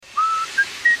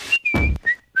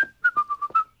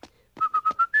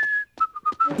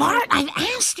Bart, I've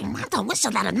asked you not to whistle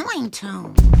that annoying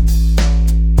tune.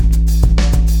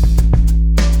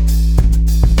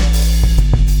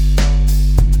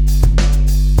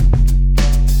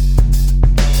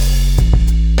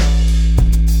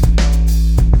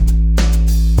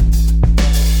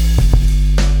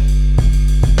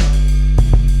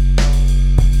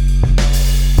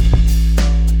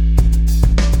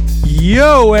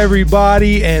 Yo,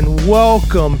 everybody, and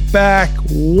welcome back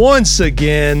once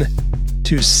again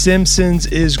to Simpsons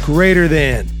is Greater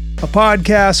Than, a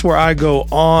podcast where I go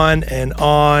on and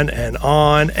on and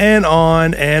on and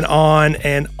on and on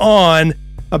and on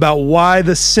about why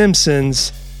The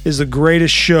Simpsons is the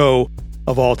greatest show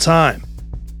of all time,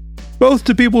 both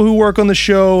to people who work on the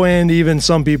show and even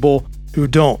some people who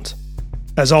don't.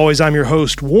 As always, I'm your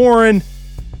host, Warren,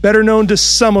 better known to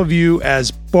some of you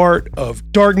as Bart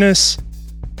of Darkness.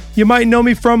 You might know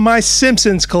me from my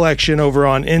Simpsons collection over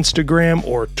on Instagram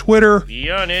or Twitter. Be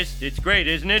honest, it's great,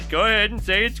 isn't it? Go ahead and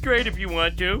say it's great if you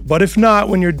want to. But if not,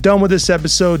 when you're done with this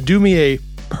episode, do me a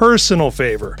personal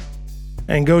favor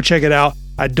and go check it out.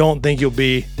 I don't think you'll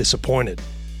be disappointed.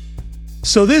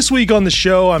 So this week on the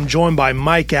show, I'm joined by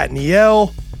Mike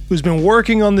Atniel, who's been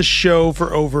working on the show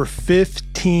for over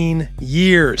 15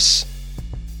 years.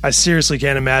 I seriously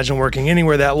can't imagine working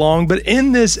anywhere that long, but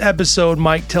in this episode,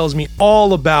 Mike tells me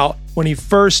all about when he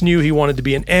first knew he wanted to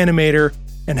be an animator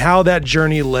and how that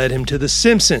journey led him to The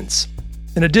Simpsons.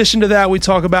 In addition to that, we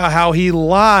talk about how he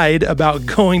lied about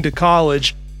going to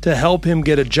college to help him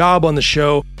get a job on the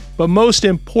show, but most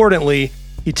importantly,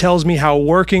 he tells me how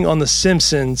working on The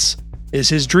Simpsons is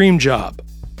his dream job.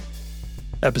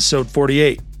 Episode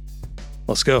 48.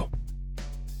 Let's go.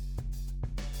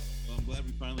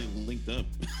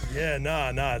 Yeah,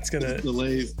 nah, it's gonna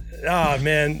delays.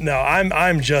 Man, no,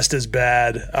 I'm just as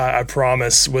bad. I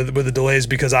promise with the delays,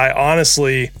 because I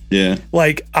honestly,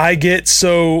 I get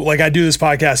so, like, I do this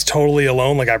podcast totally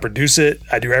alone. Like, I produce it,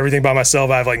 I do everything by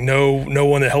myself. I have like no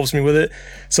one that helps me with it.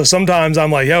 So sometimes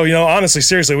I'm like, yo, honestly,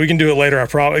 seriously, we can do it later. I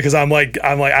promise, because I'm like,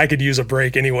 I could use a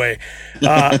break anyway.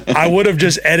 I would have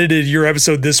just edited your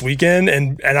episode this weekend,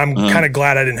 and I'm kind of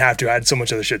glad I didn't have to. I had so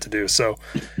much other shit to do. So,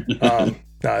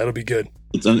 it'll be good.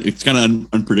 It's kind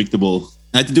of unpredictable.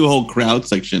 I had to do a whole crowd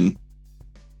section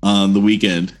on the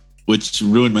weekend, which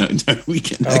ruined my entire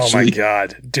weekend. Oh my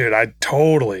God, dude, I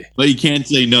totally. But you can't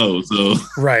say no, so.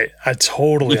 Right, I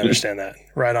totally understand that.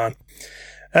 Right on.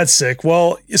 That's sick.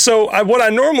 Well, so what I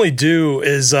normally do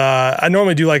is I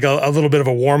normally do like a little bit of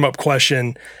a warm-up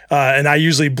question, and I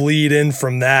usually bleed in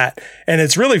from that. And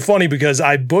it's really funny because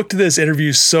I booked this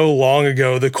interview so long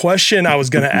ago. The question I was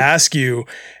going to ask you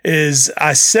is,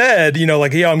 I said,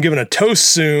 I'm giving a toast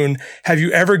soon. Have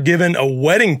you ever given a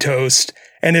wedding toast?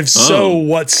 And if so,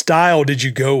 what style did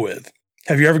you go with?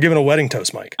 Have you ever given a wedding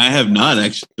toast, Mike? I have not,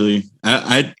 actually.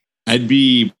 I'd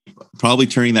be probably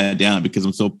turning that down because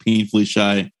I'm so painfully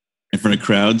shy in front of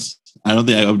crowds. I don't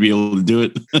think I would be able to do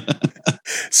it.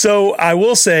 So I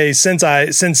will say, since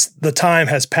the time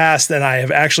has passed and I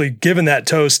have actually given that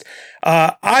toast,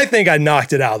 I think I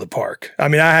knocked it out of the park. I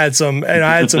mean, I had some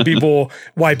people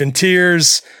wiping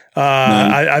tears.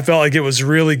 I felt like it was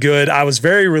really good. I was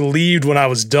very relieved when I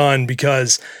was done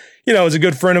because, it's a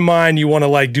good friend of mine. You want to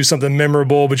like do something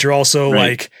memorable, but you're also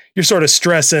like, you're sort of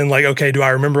stressing like, okay, do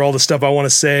I remember all the stuff I want to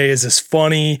say? Is this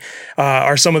funny?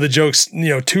 Are some of the jokes,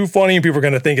 too funny? People are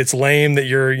going to think it's lame that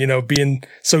you're, being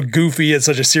so goofy at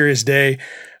such a serious day.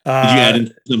 Did you add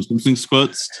in some Simpsons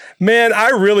quotes? Man, I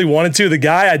really wanted to. The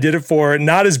guy I did it for,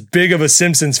 not as big of a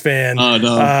Simpsons fan. Oh,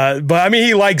 no. But I mean,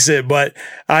 he likes it, but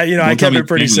I kept it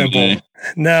pretty simple.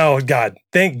 No, God,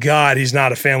 thank God he's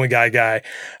not a Family Guy guy.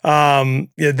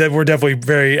 We're definitely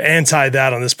very anti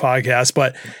that on this podcast,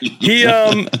 but he,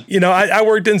 I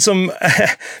worked in some,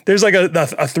 there's like a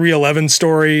 311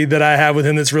 story that I have with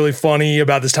him that's really funny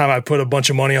about this time I put a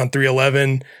bunch of money on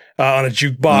 311 on a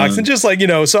jukebox and just like,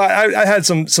 so I had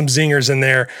some zingers in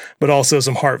there, but also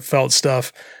some heartfelt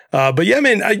stuff. But yeah,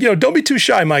 man, don't be too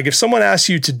shy, Mike. If someone asks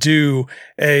you to do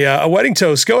a wedding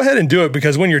toast, go ahead and do it,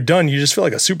 because when you're done, you just feel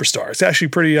like a superstar. It's actually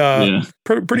pretty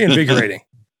invigorating.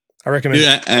 I recommend. Dude,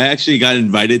 I actually got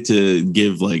invited to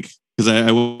give because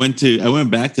I went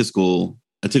back to school.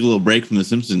 I took a little break from The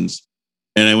Simpsons,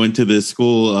 and I went to this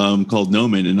school called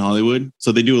Noman in Hollywood.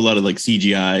 So they do a lot of like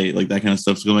CGI, like that kind of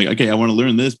stuff. So I'm like, okay, I want to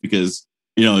learn this because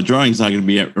drawing's not going to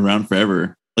be around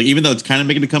forever. Like, even though it's kind of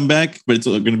making a comeback, but it's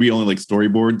going to be only like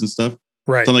storyboards and stuff.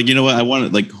 Right. So I'm like, you know what? I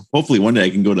want to hopefully one day I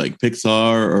can go to like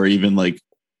Pixar or even like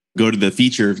go to the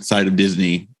feature side of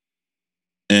Disney.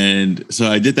 And so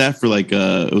I did that for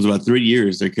it was about 3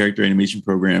 years, their character animation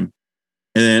program.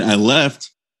 And then I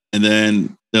left, and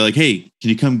then they're like, hey, can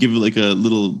you come give it like a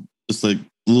little, just like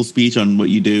little speech on what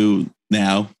you do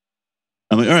now.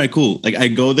 I'm like, all right, cool. Like I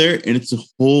go there and it's a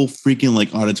whole freaking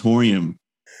like auditorium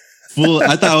full.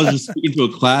 I thought I was just speaking to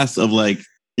a class of like,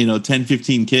 10,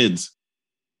 15 kids,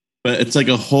 but it's like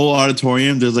a whole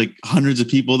auditorium. There's like hundreds of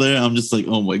people there. I'm just like,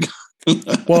 oh my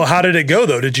God. Well, how did it go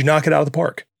though? Did you knock it out of the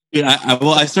park? Yeah,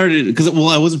 I started because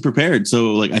I wasn't prepared.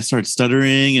 So like I started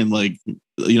stuttering and like,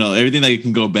 everything that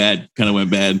can go bad kind of went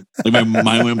bad. Like my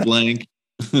mind went blank.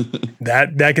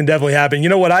 That can definitely happen. You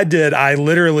know what I did? I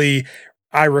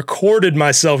recorded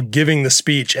myself giving the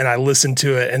speech and I listened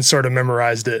to it and sort of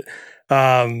memorized it.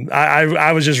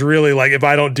 I was just really like, if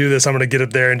I don't do this, I'm going to get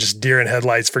up there and just deer in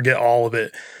headlights, forget all of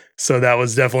it. So that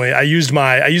was definitely, I used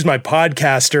my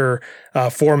podcaster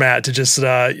format to just,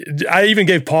 I even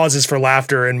gave pauses for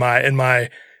laughter in my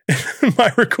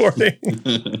my recording.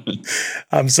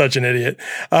 I'm such an idiot.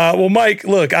 Well, Mike,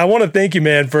 look, I want to thank you,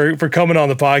 man, for coming on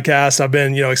the podcast. I've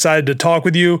been, excited to talk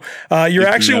with you. You're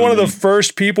actually one of the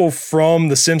first people from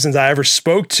The Simpsons I ever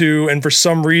spoke to. And for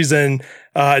some reason,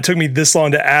 it took me this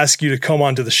long to ask you to come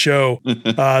onto the show.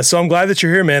 So I'm glad that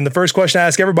you're here, man. The first question I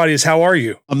ask everybody is, how are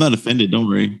you? I'm not offended. Don't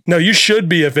worry. No, you should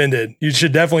be offended. You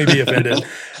should definitely be offended.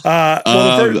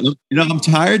 I'm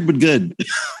tired, but good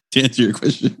to answer your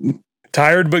question.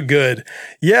 Tired, but good.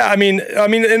 Yeah. I mean,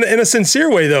 in a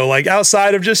sincere way though, like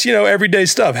outside of just, everyday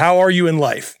stuff, how are you in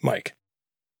life, Mike?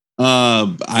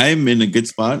 I'm in a good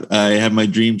spot. I have my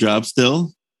dream job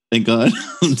still. Thank God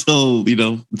until,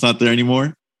 it's not there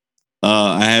anymore.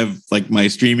 I have like my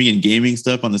streaming and gaming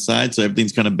stuff on the side. So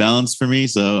everything's kind of balanced for me.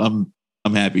 So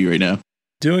I'm happy right now.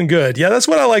 Doing good. Yeah. That's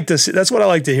what I like to see. That's what I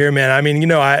like to hear, man. I mean,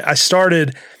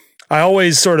 I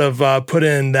always sort of put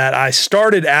in that I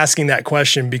started asking that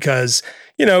question because,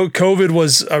 COVID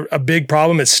was a big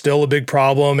problem. It's still a big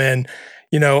problem. And,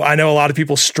 I know a lot of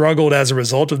people struggled as a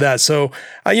result of that. So,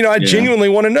 I genuinely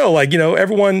want to know, like,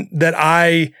 everyone that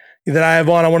I have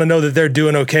on, I want to know that they're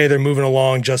doing okay. They're moving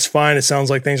along just fine. It sounds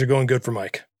like things are going good for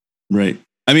Mike. Right.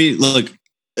 I mean, look,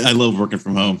 I love working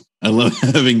from home. I love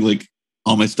having like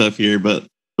all my stuff here. But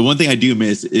the one thing I do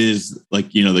miss is like,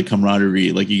 the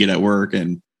camaraderie like you get at work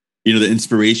and, the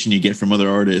inspiration you get from other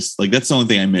artists. Like that's the only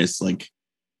thing I miss. Like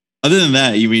other than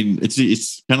that,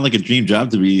 it's kind of like a dream job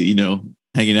to be,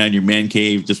 hanging out in your man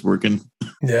cave, just working.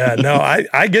 Yeah, no,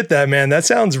 I get that, man. That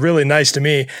sounds really nice to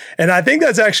me. And I think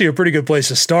that's actually a pretty good place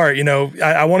to start.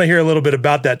 I want to hear a little bit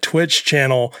about that Twitch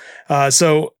channel.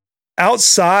 So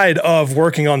outside of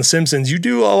working on The Simpsons, you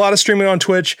do a lot of streaming on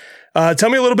Twitch.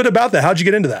 Tell me a little bit about that. How'd you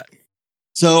get into that?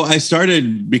 So I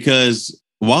started because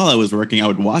while I was working, I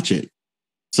would watch it.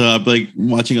 So I'm like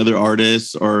watching other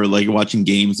artists or like watching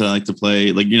games that I like to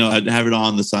play. Like, I'd have it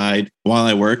on the side while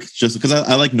I work just because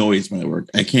I like noise when I work.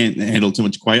 I can't handle too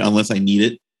much quiet unless I need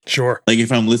it. Sure. Like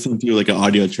if I'm listening to like an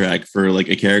audio track for like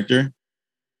a character,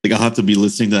 like I'll have to be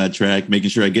listening to that track,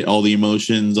 making sure I get all the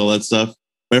emotions, all that stuff.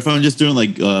 But if I'm just doing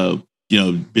like,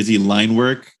 busy line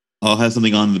work, I'll have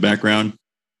something on in the background.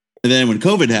 And then when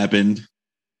COVID happened,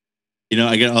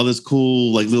 I got all this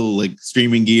cool, like little like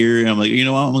streaming gear. And I'm like, I'm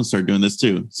going to start doing this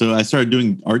too. So I started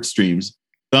doing art streams.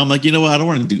 So I'm like, I don't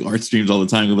want to do art streams all the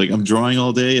time. Like I'm drawing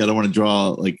all day. I don't want to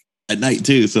draw like at night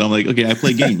too. So I'm like, okay, I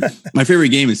play games. My favorite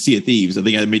game is Sea of Thieves. I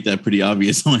think I made that pretty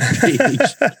obvious on my page.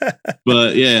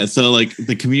 But yeah, so like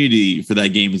the community for that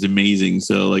game is amazing.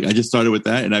 So like I just started with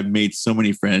that and I've made so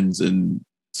many friends and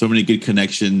so many good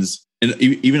connections and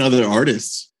even other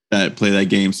artists that play that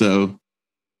game. So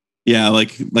yeah,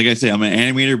 like I say, I'm an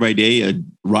animator by day, a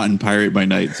rotten pirate by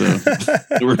night. So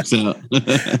it works out.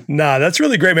 Nah, that's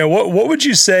really great, man. What would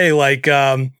you say, like,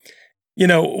 what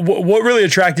really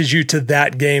attracted you to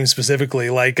that game specifically?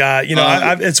 Like,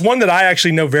 it's one that I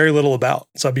actually know very little about.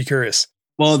 So I'd be curious.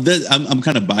 Well, I'm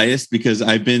kind of biased because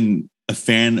I've been a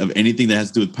fan of anything that has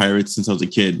to do with pirates since I was a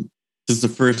kid. Since the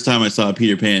first time I saw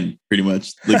Peter Pan, pretty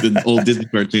much, like the old Disney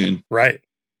cartoon. Right.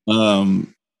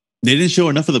 They didn't show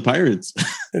enough of the pirates.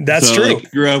 That's true. I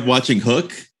grew up watching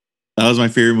Hook. That was my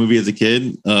favorite movie as a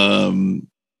kid.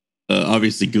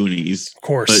 Obviously Goonies, of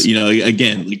course. But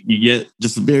again, like you get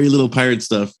just very little pirate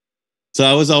stuff. So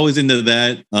I was always into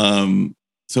that.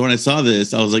 So when I saw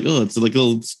this, I was like, oh, it's like a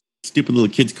little stupid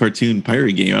little kids cartoon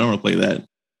pirate game. I don't want to play that.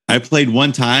 I played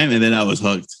one time and then I was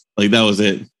hooked. Like that was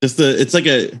it. It's like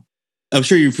I'm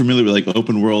sure you're familiar with like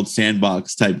open world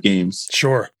sandbox type games.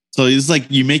 Sure. So it's like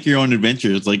you make your own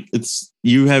adventures. Like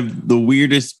you have the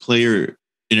weirdest player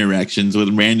interactions with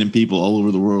random people all over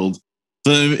the world.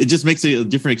 So it just makes it a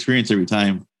different experience every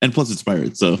time. And plus it's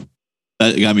pirates. So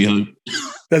that got me hooked.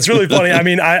 That's really funny. I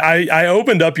mean, I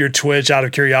opened up your Twitch out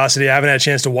of curiosity. I haven't had a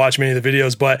chance to watch many of the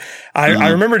videos, but I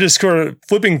remember just sort of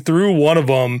flipping through one of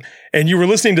them, and you were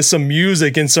listening to some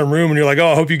music in some room, and you're like, "Oh,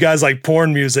 I hope you guys like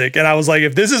porn music." And I was like,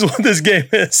 "If this is what this game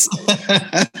is."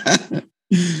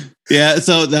 Yeah,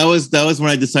 so that was when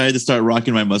I decided to start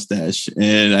rocking my mustache,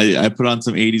 and I put on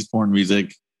some 80s porn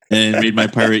music and made my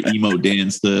pirate emote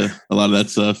dance to a lot of that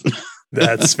stuff.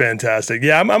 That's fantastic.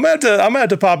 Yeah, I'm gonna have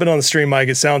to pop in on the stream, Mike.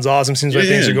 It sounds awesome. Seems like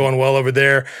things are going well over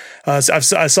there. I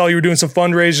saw you were doing some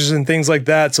fundraisers and things like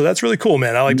that. So that's really cool,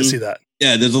 man. I like to see that.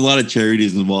 Yeah, there's a lot of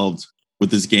charities involved with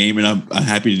this game, and I'm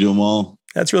happy to do them all.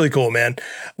 That's really cool, man.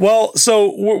 Well,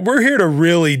 so we're here to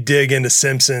really dig into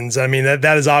Simpsons. I mean,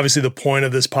 that is obviously the point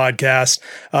of this podcast,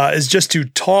 is just to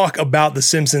talk about The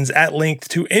Simpsons at length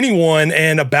to anyone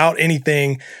and about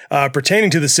anything pertaining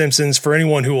to The Simpsons for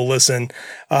anyone who will listen.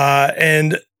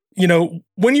 And, you know,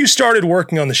 when you started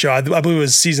working on the show, I believe it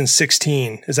was season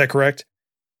 16. Is that correct?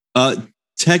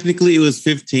 Technically, it was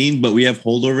 15, but we have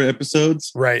holdover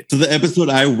episodes. Right. So the episode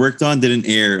I worked on didn't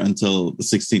air until the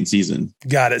 16th season.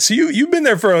 Got it. So you've been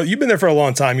there for a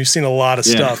long time. You've seen a lot of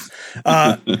stuff.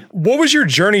 What was your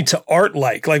journey to art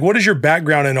like? Like, what is your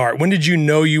background in art? When did you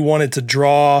know you wanted to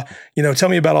draw? You know, tell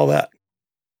me about all that.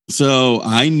 So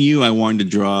I knew I wanted to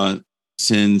draw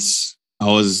since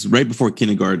I was right before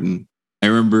kindergarten. I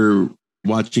remember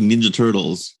watching Ninja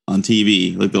Turtles on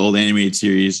TV, like the old animated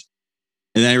series.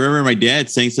 And I remember my dad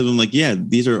saying something like, yeah,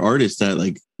 these are artists that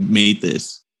like made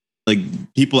this. Like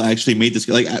people actually made this.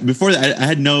 Like before that, I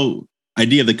had no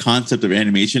idea of the concept of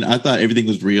animation. I thought everything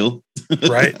was real.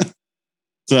 Right.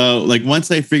 So like once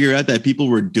I figured out that people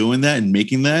were doing that and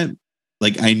making that,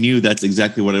 like I knew that's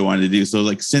exactly what I wanted to do. So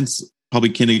like since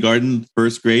probably kindergarten,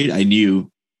 first grade, I knew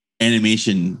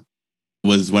animation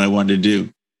was what I wanted to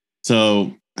do.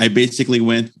 So I basically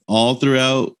went all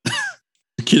throughout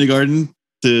kindergarten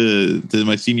to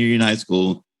my senior year in high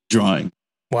school drawing.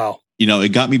 Wow. You know, it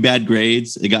got me bad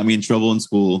grades. It got me in trouble in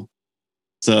school.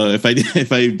 So if I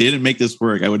didn't make this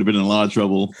work, I would have been in a lot of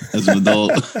trouble as an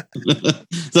adult.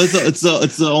 So it's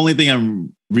the only thing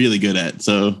I'm really good at.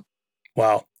 So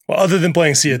wow. Well, other than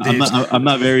playing Sea of Thieves, I'm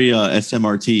not very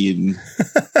SMRT and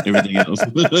everything else.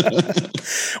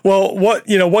 Well,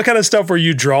 what kind of stuff were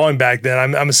you drawing back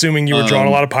then? I'm assuming you were drawing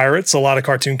a lot of pirates, a lot of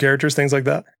cartoon characters, things like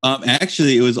that.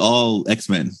 Actually, it was all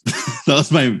X-Men.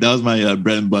 that was my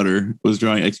bread and butter, was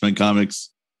drawing X-Men comics.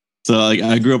 So like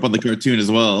I grew up on the cartoon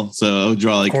as well. So I would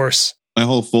draw like, of course, my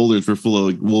whole folders were full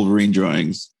of like Wolverine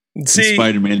drawings. See,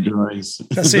 Spider-Man drawings.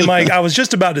 See, Mike, I was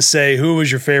just about to say, who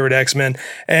was your favorite X-Men?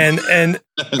 And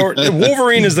or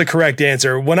Wolverine is the correct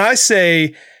answer. When I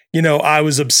say, you know, I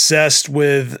was obsessed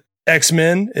with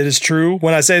X-Men, it is true.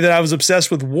 When I say that I was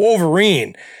obsessed with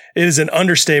Wolverine, it is an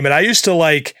understatement. I used to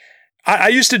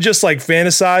just like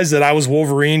fantasize that I was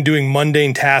Wolverine doing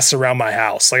mundane tasks around my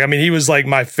house. Like, I mean, he was like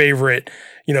my favorite,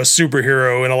 you know,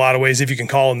 superhero in a lot of ways, if you can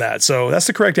call him that. So that's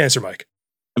the correct answer, Mike.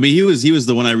 I mean, he was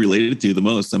the one I related to the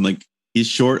most. I'm like, he's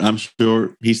short, I'm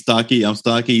short. He's stocky, I'm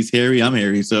stocky. He's hairy, I'm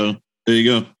hairy. So there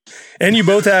you go. And you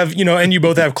both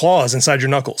have, claws inside your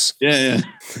knuckles. Yeah,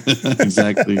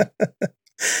 exactly.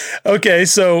 Okay,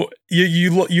 so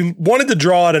you wanted to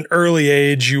draw at an early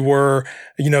age. You were,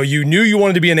 you knew you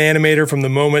wanted to be an animator from the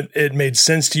moment it made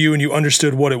sense to you and you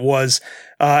understood what it was.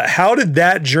 How did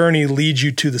that journey lead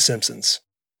you to The Simpsons?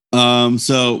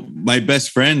 So my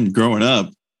best friend growing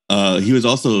up, he was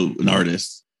also an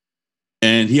artist,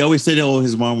 and he always said, "Oh,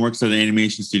 his mom works at an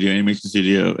animation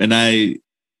studio." And I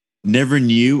never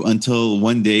knew until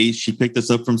one day she picked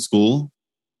us up from school,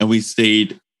 and we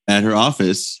stayed at her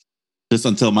office just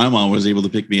until my mom was able to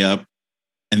pick me up,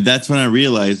 and that's when I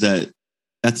realized that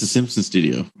that's the Simpsons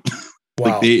studio.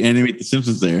 Wow. Like they animate the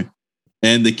Simpsons there.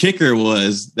 And the kicker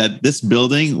was that this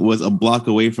building was a block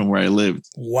away from where I lived.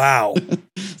 Wow.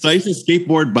 So I used to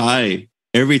skateboard by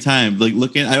every time, like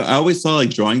looking, I always saw like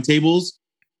drawing tables,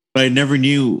 but I never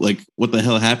knew like what the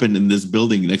hell happened in this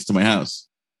building next to my house.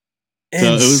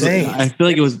 Insane. So I feel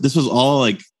like this was all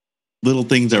like little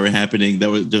things that were happening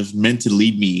that were just meant to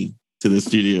lead me to the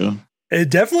studio. It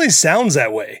definitely sounds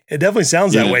that way. That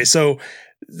way. So,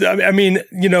 I mean,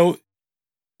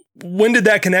 when did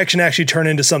that connection actually turn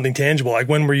into something tangible? Like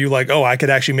when were you like, oh, I could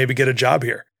actually maybe get a job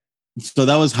here? So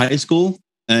that was high school.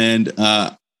 And,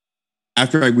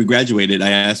 after we graduated, I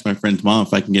asked my friend's mom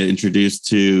if I can get introduced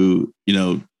to,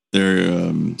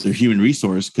 their human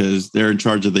resource, because they're in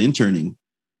charge of the interning.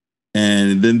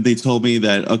 And then they told me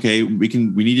that, okay, we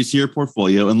need to see your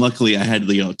portfolio. And luckily I had,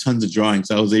 tons of drawings.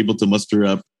 So I was able to muster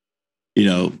up,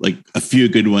 like a few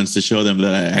good ones to show them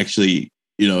that I actually,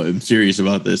 am serious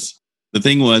about this. The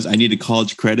thing was I needed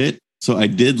college credit. So I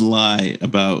did lie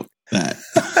about that.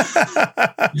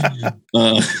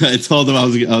 I told them I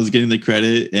was getting the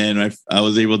credit, and I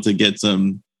was able to get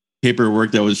some paperwork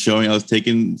that was showing I was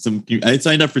taking some. I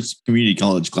signed up for community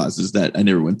college classes that I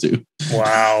never went to.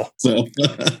 Wow. So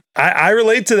I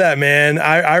relate to that, man.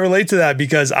 I relate to that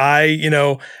because I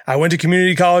went to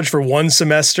community college for one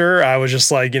semester. I was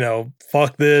just like,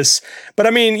 fuck this. But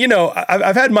I mean,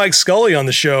 I've had Mike Scully on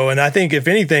the show, and I think if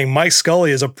anything, Mike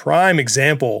Scully is a prime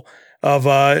example of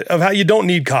how you don't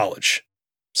need college.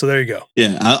 So there you go.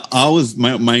 Yeah, I was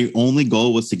my only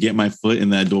goal was to get my foot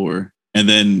in that door, and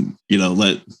then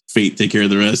let fate take care of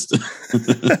the rest.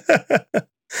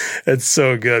 It's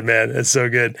so good, man. It's so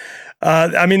good.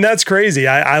 I mean, that's crazy.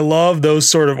 I love those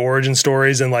sort of origin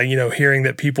stories and hearing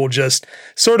that people just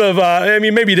sort of,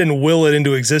 maybe you didn't will it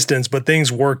into existence, but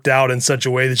things worked out in such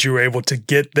a way that you were able to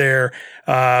get there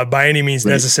by any means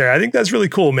necessary. I think that's really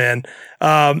cool, man.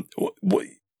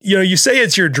 You say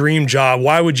it's your dream job.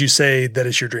 Why would you say that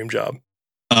it's your dream job?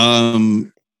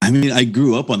 I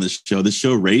grew up on this show. This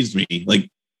show raised me. Like,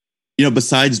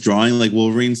 besides drawing like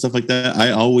Wolverine and stuff like that,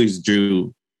 I always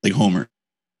drew like Homer.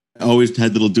 I always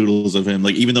had little doodles of him,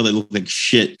 like even though they look like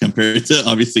shit compared to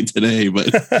obviously today.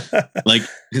 But like,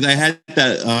 because I had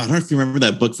that, I don't know if you remember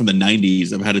that book from the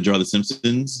 90s of how to draw The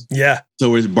Simpsons. Yeah. So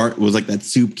where Bart was like that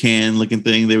soup can looking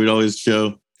thing they would always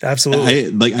show.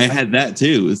 Absolutely. I had that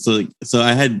too. So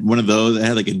I had one of those. I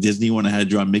had like a Disney one. I had to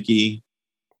draw Mickey.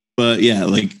 But yeah,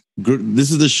 like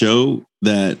this is the show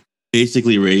that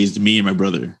basically raised me and my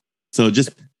brother. So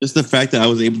just the fact that I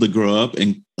was able to grow up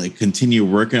and like continue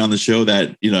working on the show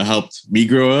that, helped me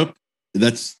grow up.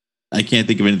 I can't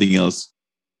think of anything else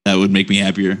that would make me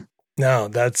happier. No,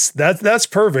 that's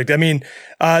perfect. I mean,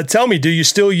 tell me, do you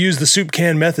still use the soup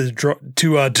can method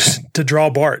to draw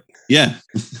Bart? Yeah,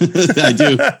 I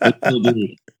do. I still do.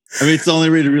 I mean, it's the only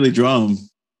way to really draw him.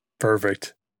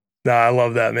 Perfect. No, I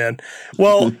love that, man.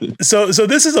 Well, so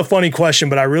this is a funny question,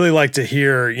 but I really like to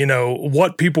hear,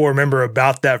 what people remember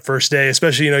about that first day,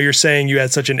 especially, you're saying you had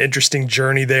such an interesting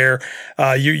journey there.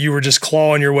 You were just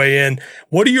clawing your way in.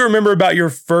 What do you remember about your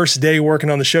first day working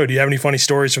on the show? Do you have any funny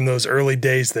stories from those early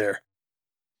days there?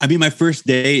 I mean, my first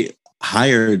day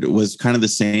hired was kind of the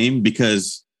same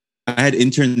because I had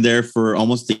interned there for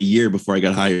almost a year before I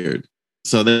got hired.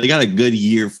 So they got a good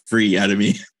year free out of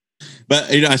me. But,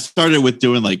 I started with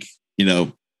doing like,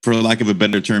 for lack of a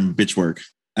better term, bitch work.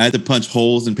 I had to punch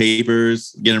holes in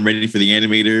papers, get them ready for the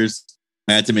animators.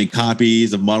 I had to make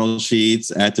copies of model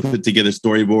sheets. I had to put together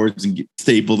storyboards and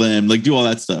staple them, like do all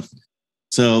that stuff.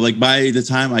 So like by the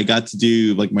time I got to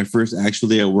do like my first actual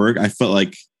day at work, I felt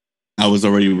like I was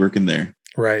already working there.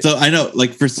 Right. So I know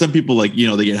like for some people, like,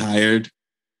 they get hired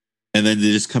and then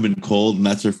they just come in cold and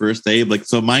that's their first day. Like,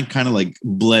 so mine kind of like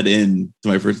bled in to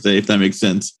my first day, if that makes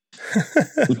sense.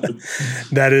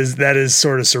 That is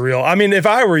sort of surreal. I mean, if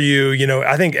I were you,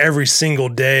 I think every single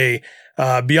day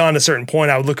beyond a certain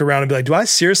point, I would look around and be like, do I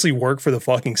seriously work for the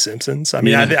fucking Simpsons? I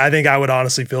mean, I think I would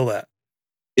honestly feel that.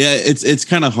 Yeah, it's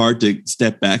kind of hard to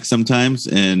step back sometimes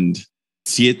and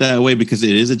see it that way because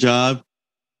it is a job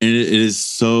and it is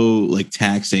so like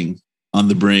taxing on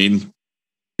the brain.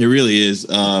 It really is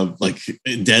like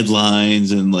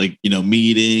deadlines and like,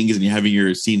 meetings and you're having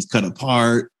your scenes cut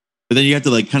apart. But then you have to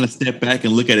like kind of step back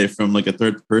and look at it from like a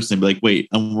third person and be like, wait,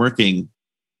 I'm working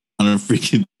on a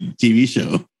freaking TV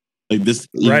show. Like this,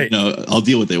 right. I'll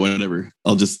deal with it, whatever.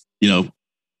 I'll just,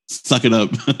 suck it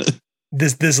up.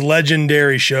 This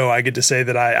legendary show I get to say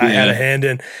that I had a hand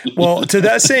in. Well, to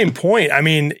that same point, I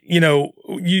mean,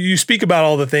 you speak about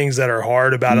all the things that are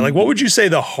hard about it. Like, what would you say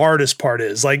the hardest part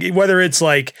is? Like, whether it's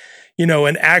like,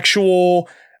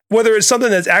 whether it's something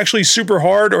that's actually super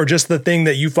hard or just the thing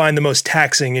that you find the most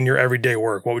taxing in your everyday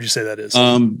work, what would you say that is?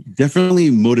 Definitely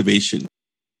motivation.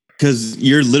 Because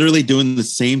you're literally doing the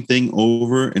same thing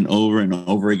over and over and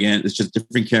over again. It's just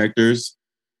different characters,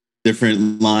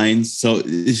 different lines. So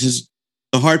it's just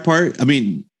the hard part. I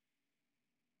mean,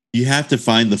 you have to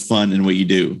find the fun in what you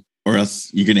do or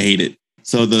else you're going to hate it.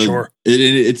 So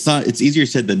it's easier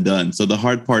said than done. So the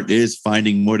hard part is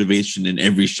finding motivation in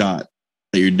every shot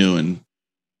that you're doing.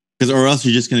 Or else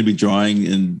you're just going to be drawing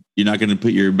and you're not going to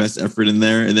put your best effort in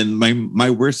there. And then my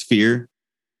worst fear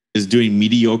is doing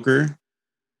mediocre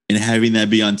and having that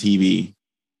be on TV.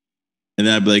 And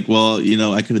then I'd be like, well,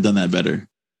 I could have done that better.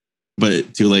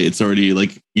 But too late. It's already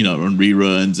like, on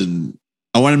reruns. And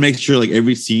I want to make sure like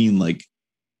every scene, like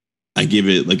I give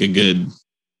it like a good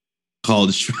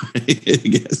college try, I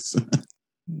guess.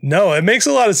 No, it makes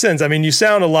a lot of sense. I mean, you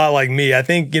sound a lot like me. I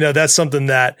think, that's something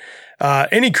that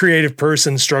any creative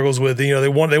person struggles with. They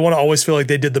want to always feel like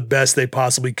they did the best they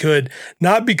possibly could,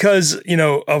 not because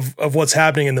of what's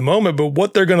happening in the moment, but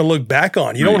what they're going to look back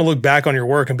on. You don't want to look back on your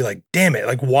work and be like, damn it,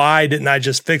 like why didn't I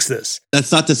just fix this?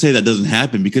 That's not to say that doesn't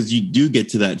happen, because you do get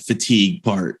to that fatigue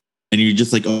part and you're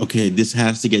just like, okay, this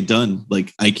has to get done.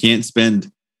 Like I can't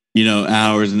spend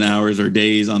hours and hours or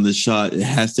days on this shot. It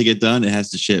has to get done. It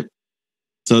has to ship.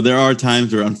 So there are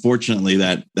times where, unfortunately,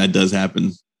 that does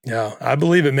happen. Yeah, I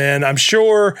believe it, man. I'm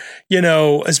sure,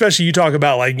 especially you talk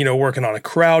about like, working on a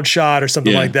crowd shot or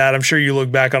something like that. I'm sure you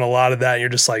look back on a lot of that and you're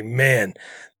just like, man,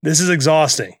 this is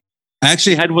exhausting. I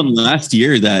actually had one last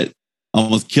year that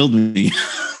almost killed me.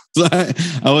 So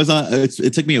I was on,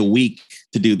 it took me a week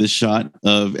to do this shot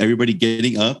of everybody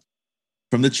getting up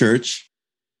from the church,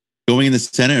 going in the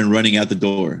center and running out the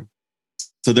door.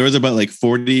 So there was about like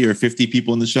 40 or 50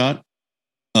 people in the shot.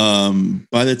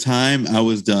 By the time I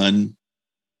was done,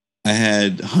 I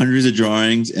had hundreds of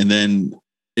drawings, and then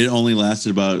it only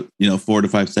lasted about 4 to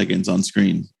 5 seconds on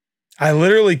screen. I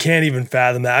literally can't even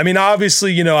fathom that. I mean,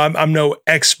 obviously, I'm no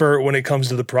expert when it comes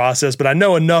to the process, but I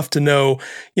know enough to know,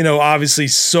 obviously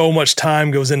so much time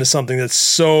goes into something that's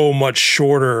so much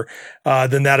shorter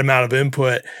than that amount of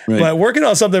input. Right. But working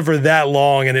on something for that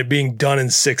long and it being done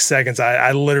in 6 seconds,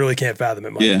 I literally can't fathom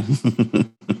it, Mike. Yeah.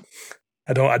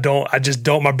 I just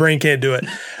don't, my brain can't do it.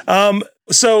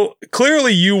 So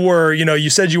clearly you were, you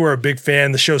said you were a big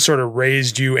fan. The show sort of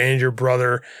raised you and your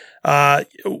brother.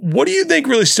 What do you think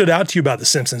really stood out to you about The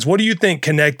Simpsons? What do you think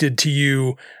connected to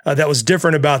you that was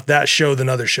different about that show than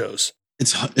other shows?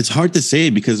 It's hard to say,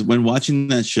 because when watching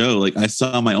that show, like I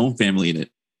saw my own family in it.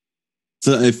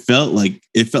 So it felt like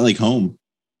home.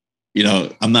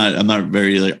 I'm not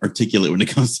very like articulate when it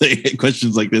comes to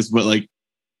questions like this, but like,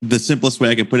 the simplest way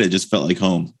I could put it, just felt like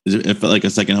home. It felt like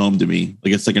a second home to me,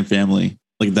 like a second family,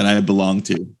 like that I belong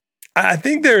to. I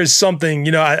think there is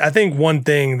something, I think one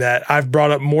thing that I've brought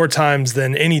up more times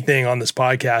than anything on this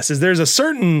podcast is there's a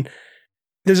certain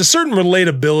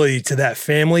relatability to that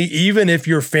family, even if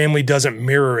your family doesn't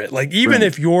mirror it. Like even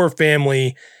if your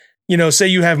family, say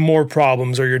you have more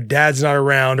problems or your dad's not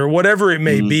around or whatever it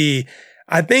may be,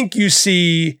 I think you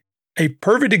see a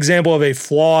perfect example of a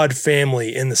flawed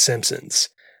family in The Simpsons.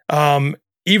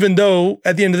 Even though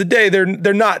at the end of the day,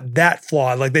 they're not that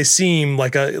flawed. Like they seem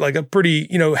like a pretty,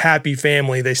 happy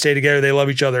family. They stay together. They love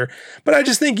each other. But I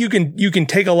just think you can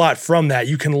take a lot from that.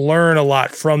 You can learn a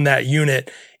lot from that unit,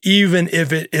 even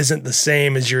if it isn't the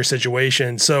same as your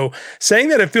situation. So saying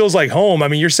that it feels like home, I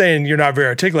mean, you're saying you're not very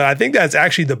articulate. I think that's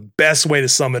actually the best way to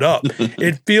sum it up.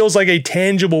 It feels like a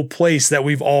tangible place that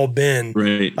we've all been.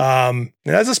 Right. And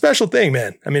that's a special thing,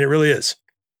 man. I mean, it really is.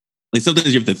 Like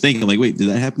sometimes you have to think, I'm like, wait, did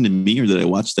that happen to me or did I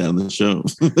watch that on the show?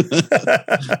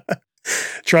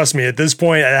 Trust me, at this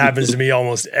point, it happens to me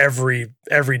almost every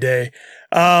day.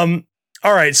 All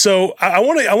right. So I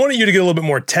wanted you to get a little bit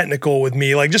more technical with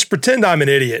me. Like just pretend I'm an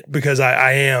idiot, because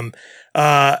I am.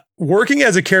 Working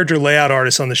as a character layout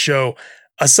artist on the show,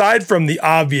 aside from the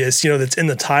obvious, that's in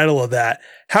the title of that,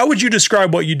 how would you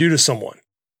describe what you do to someone?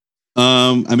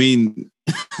 I mean,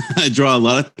 I draw a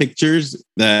lot of pictures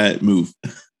that move.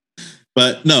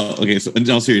 But no, okay. So in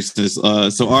all seriousness,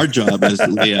 so our job as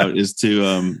layout is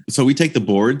to, so we take the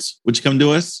boards which come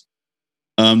to us.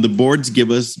 The boards give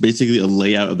us basically a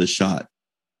layout of the shot.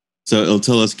 So it'll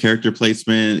tell us character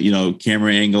placement,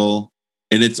 camera angle,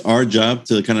 and it's our job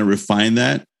to kind of refine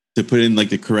that, to put in like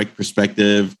the correct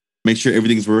perspective, make sure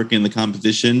everything's working in the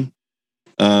composition.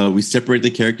 We separate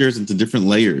the characters into different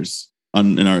layers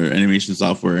in our animation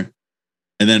software.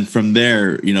 And then from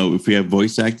there, if we have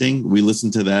voice acting, we listen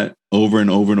to that over and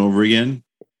over and over again.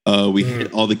 We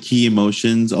hit all the key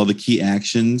emotions, all the key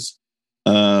actions.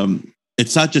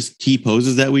 It's not just key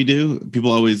poses that we do.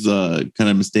 People always kind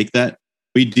of mistake that.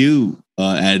 We do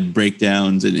add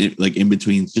breakdowns and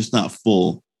in-betweens, just not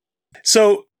full.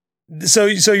 So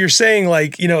you're saying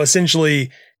like,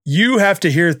 essentially you have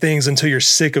to hear things until you're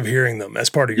sick of hearing them as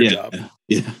part of your job.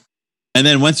 Yeah. And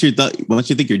then once you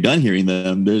think you're done hearing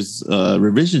them, there's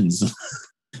revisions.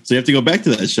 So you have to go back to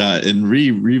that shot and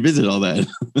revisit all that.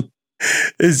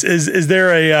 Is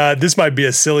there this might be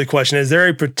a silly question. Is there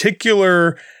a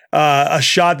particular a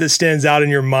shot that stands out in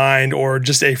your mind, or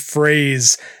just a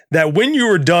phrase that when you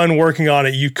were done working on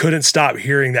it, you couldn't stop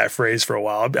hearing that phrase for a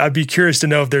while? I'd be curious to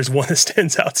know if there's one that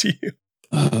stands out to you.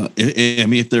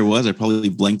 If there was, I probably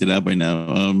blanked it out by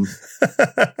now.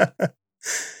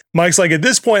 Mike's like, at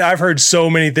this point, I've heard so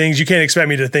many things, you can't expect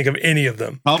me to think of any of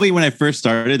them. Probably when I first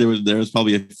started, there was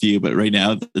probably a few, but right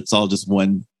now it's all just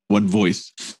one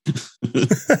voice.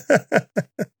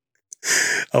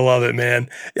 I love it, man.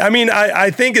 I mean,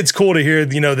 I think it's cool to hear,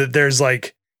 that there's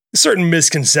like, certain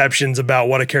misconceptions about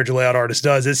what a character layout artist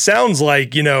does. It sounds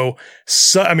like,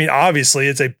 obviously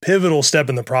it's a pivotal step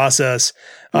in the process,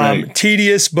 Right.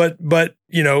 tedious, but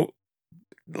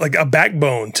like a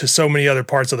backbone to so many other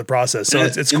parts of the process. So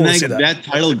it's cool to see that. That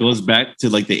title goes back to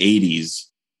like the 80s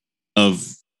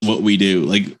of what we do.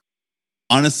 Like,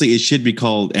 honestly, it should be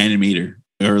called animator,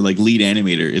 or like lead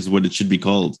animator is what it should be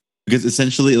called. Because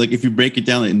essentially, like if you break it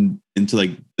down into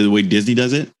like the way Disney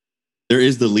does it, there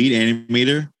is the lead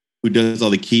animator who does all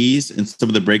the keys and some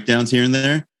of the breakdowns here and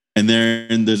there. And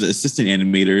then there's assistant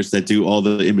animators that do all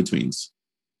the in-betweens.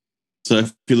 So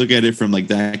if you look at it from like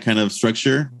that kind of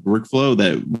structure, workflow,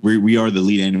 that we are the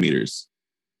lead animators.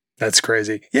 That's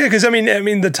crazy. Yeah, because I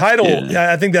mean the title,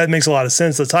 I think that makes a lot of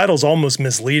sense. The title's almost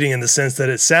misleading in the sense that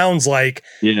it sounds like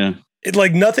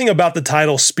like nothing about the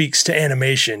title speaks to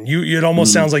animation. It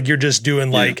almost sounds like you're just doing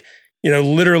like,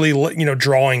 literally,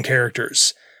 drawing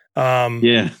characters.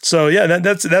 So yeah,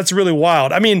 that's really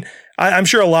wild. I mean, I'm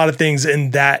sure a lot of things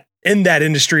in that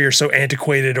industry are so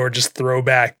antiquated or just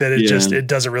throwback that it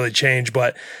doesn't really change.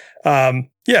 But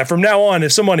from now on,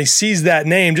 if somebody sees that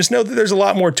name, just know that there's a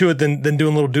lot more to it than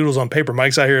doing little doodles on paper.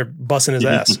 Mike's out here busting his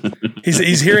ass.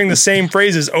 He's hearing the same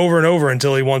phrases over and over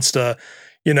until he wants to,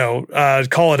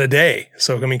 call it a day.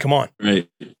 So, I mean, come on. Right.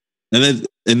 And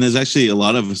there's actually a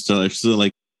lot of us that are still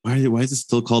like, why is it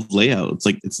still called layout? It's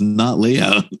like, it's not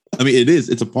layout. I mean, it is.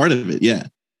 It's a part of it. Yeah.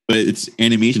 But it's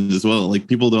animation as well. Like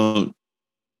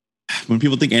when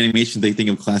people think animation, they think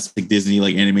of classic Disney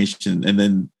like animation. And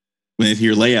then when they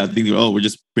hear layout, they think, oh, we're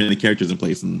just putting the characters in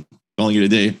place and calling it a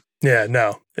day. Yeah,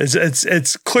 no,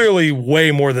 it's clearly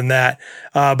way more than that.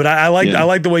 But I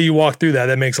like the way you walk through that.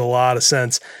 That makes a lot of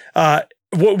sense.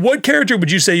 What character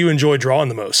would you say you enjoy drawing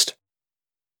the most?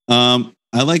 I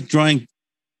like drawing.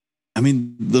 I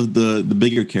mean, the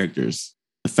bigger characters,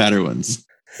 the fatter ones.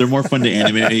 They're more fun to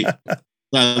animate.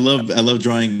 I love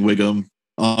drawing Wiggum.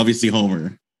 Obviously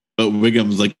Homer, but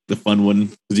Wiggum's like the fun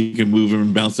one because you can move him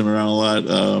and bounce him around a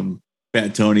lot.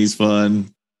 Fat Tony's fun.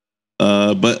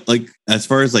 But like as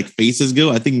far as like faces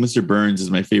go, I think Mr. Burns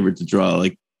is my favorite to draw.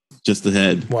 Like just the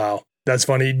head. Wow, that's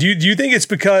funny. Do you think it's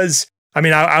because? I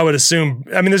mean, I would assume.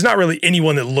 I mean, there's not really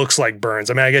anyone that looks like Burns.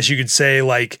 I mean, I guess you could say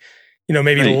like.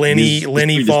 Maybe right.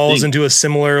 Lenny falls into a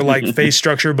similar like face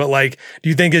structure, but like, do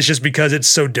you think it's just because it's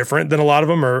so different than a lot of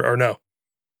them, or no?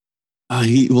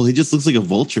 He just looks like a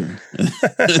vulture.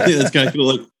 That's kind of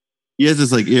cool. Like, he has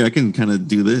this like, I can kind of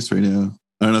do this right now.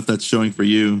 I don't know if that's showing for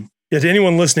you. Yeah, to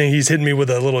anyone listening, he's hitting me with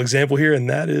a little example here, and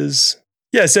that is,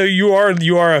 so you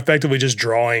are effectively just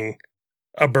drawing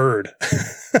a bird.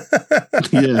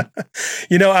 Yeah.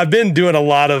 I've been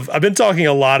talking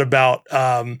a lot about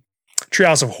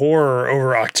Treehouse of Horror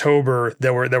over October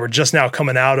that we're just now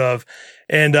coming out of.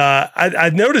 And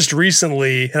I've noticed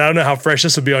recently, and I don't know how fresh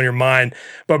this will be on your mind,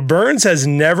 but Burns has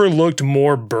never looked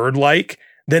more bird-like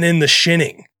than in The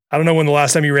Shinning. I don't know when the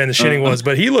last time you ran The Shinning was,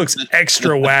 but he looks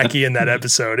extra wacky in that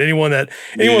episode. Anyone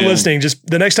listening, just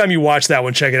the next time you watch that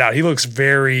one, check it out. He looks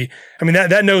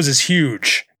that nose is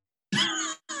huge.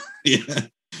 Yeah.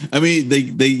 I mean,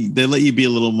 they let you be a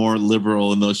little more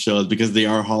liberal in those shows because they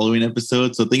are Halloween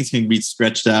episodes, so things can be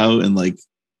stretched out and like.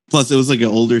 Plus, it was like an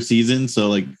older season, so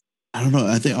like I don't know.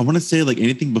 I want to say like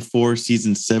anything before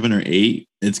season 7 or 8,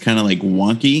 it's kind of like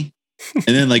wonky, and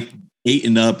then like 8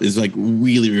 and up is like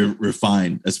really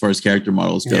refined as far as character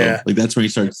models go. Yeah. Like that's when you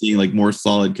start seeing like more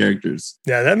solid characters.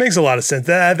 Yeah, that makes a lot of sense.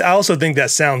 I also think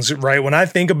that sounds right. When I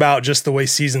think about just the way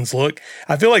seasons look,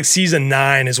 I feel like season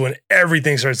 9 is when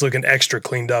everything starts looking extra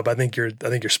cleaned up. I think you're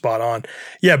spot on.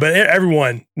 Yeah, but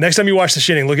everyone, next time you watch The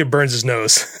Shinning, look at Burns'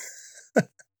 nose.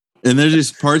 And there's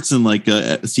just parts in like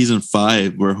season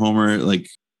 5 where Homer like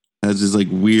has this like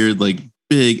weird like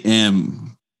big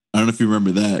M. I don't know if you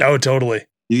remember that. Oh, totally.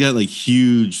 He's got like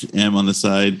huge M on the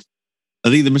side. I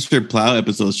think the Mr. Plow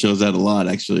episode shows that a lot,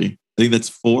 actually. I think that's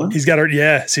 4. He's got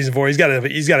season 4. He's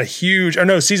got a huge, or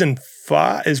no, season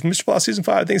 5. Is Mr. Plow season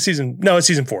 5? I think it's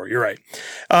season 4. You're right.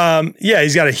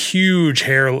 He's got a huge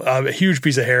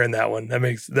piece of hair in that one. That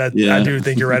makes that. Yeah. I do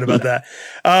think you're right about that.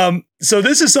 So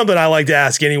this is something I like to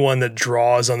ask anyone that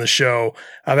draws on the show.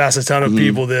 I've asked a ton of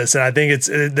people this, and I think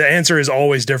the answer is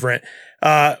always different.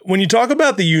 When you talk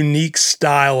about the unique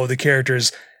style of the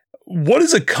characters, what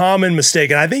is a common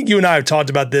mistake? And I think you and I have talked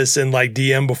about this in like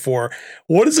DM before.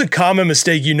 What is a common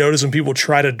mistake you notice when people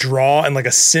try to draw in like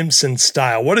a Simpson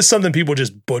style? What is something people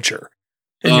just butcher,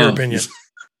 in your opinion?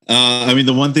 I mean,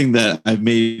 the one thing that I've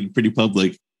made pretty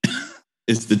public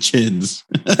is the chins.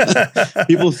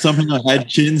 People somehow add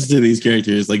chins to these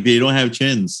characters. Like they don't have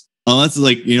chins. Unless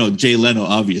like, Jay Leno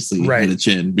obviously had a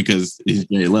chin because he's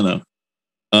Jay Leno.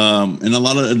 And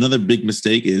another big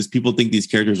mistake is people think these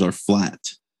characters are flat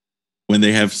when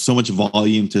they have so much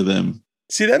volume to them.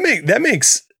 See, that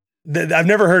makes I've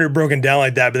never heard it broken down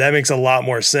like that, but that makes a lot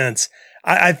more sense.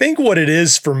 I think what it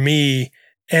is for me,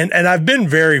 and I've been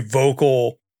very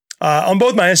vocal on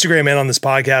both my Instagram and on this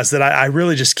podcast, that I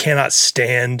really just cannot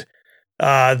stand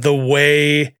the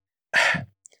way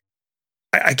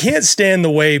I can't stand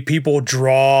the way people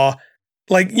draw.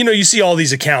 Like, you see all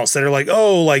these accounts that are like,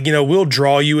 oh, like, we'll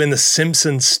draw you in the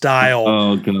Simpsons style.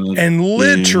 Oh, God. And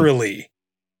literally,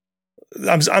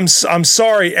 I'm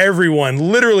sorry, everyone.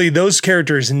 Literally, those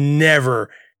characters never,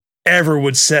 ever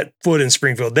would set foot in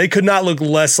Springfield. They could not look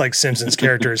less like Simpsons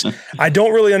characters. I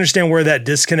don't really understand where that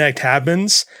disconnect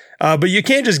happens. But you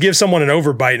can't just give someone an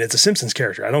overbite and it's a Simpsons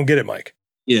character. I don't get it, Mike.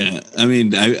 Yeah, I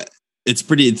mean,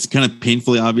 it's kind of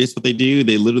painfully obvious what they do.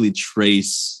 They literally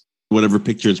trace whatever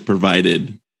picture is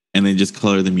provided and they just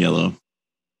color them yellow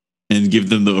and give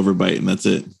them the overbite, and that's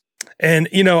it. And,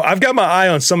 I've got my eye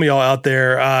on some of y'all out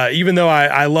there. Even though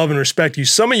I love and respect you,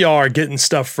 some of y'all are getting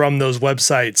stuff from those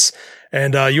websites,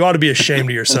 and you ought to be ashamed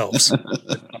of yourselves.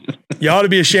 You ought to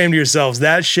be ashamed of yourselves.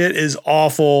 That shit is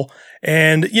awful.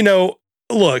 And,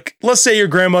 look, let's say your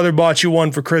grandmother bought you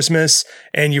one for Christmas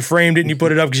and you framed it and you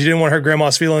put it up because you didn't want to hurt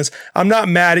grandma's feelings. I'm not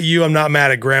mad at you. I'm not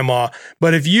mad at grandma.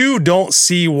 But if you don't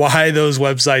see why those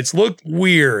websites look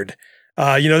weird,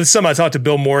 this is something I talked to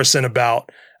Bill Morrison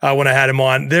about when I had him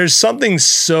on. There's something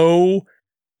so...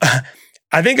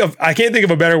 I can't think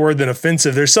of a better word than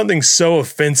offensive. There's something so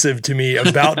offensive to me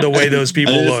about the way those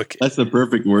people look. That's the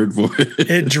perfect word for it.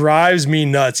 It drives me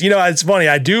nuts. It's funny.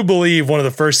 I do believe one of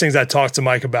the first things I talked to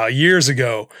Mike about years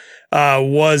ago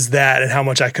was that, and how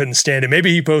much I couldn't stand it.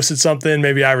 Maybe he posted something,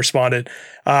 maybe I responded,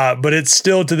 but it's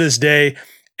still to this day.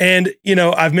 And,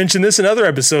 I've mentioned this in other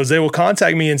episodes. They will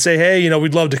contact me and say, hey,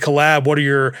 we'd love to collab. What are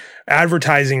your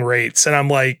advertising rates? And I'm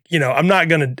like, I'm not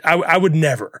going to, I would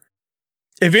never.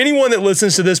 If anyone that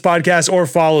listens to this podcast or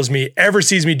follows me ever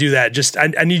sees me do that, just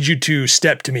I need you to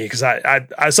step to me because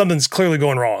I something's clearly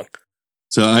going wrong.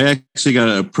 So I actually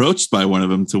got approached by one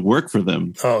of them to work for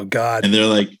them. Oh, God. And they're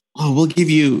like, oh, we'll give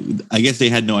you, I guess they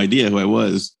had no idea who I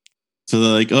was. So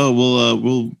they're like,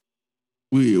 oh,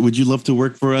 would you love to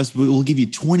work for us? We'll give you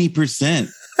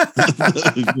 20%. I'm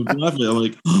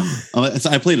like, so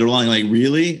I played it along, like,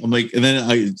 really? I'm like, and then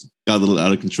I got a little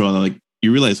out of control. And I'm like,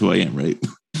 you realize who I am, right?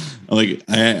 Like,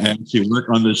 I actually work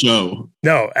on the show.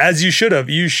 No, as you should have.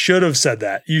 You should have said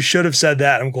that. You should have said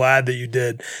that. I'm glad that you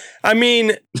did. I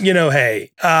mean,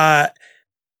 hey, I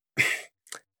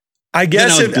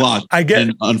guess then I was blocked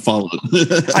and unfollowed.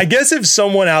 I guess if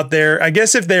someone out there,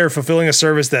 if they're fulfilling a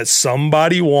service that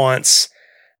somebody wants,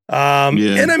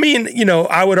 and I mean,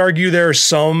 I would argue there are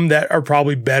some that are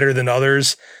probably better than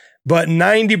others, but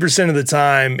 90% of the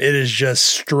time it is just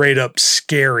straight up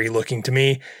scary looking to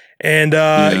me. And,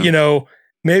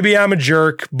 maybe I'm a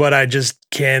jerk, but I just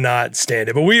cannot stand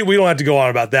it. But we don't have to go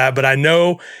on about that. But I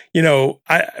know,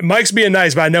 Mike's being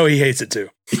nice, but I know he hates it too.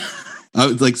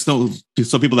 Like, so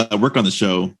people that work on the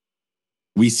show,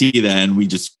 we see that and we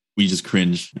just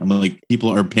cringe. I'm like, people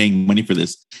are paying money for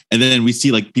this. And then we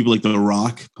see like people like The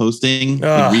Rock posting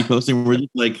and reposting. We're just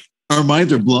like, our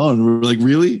minds are blown. We're like,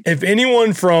 really? If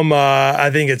anyone from, I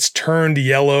think it's Turned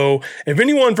Yellow, if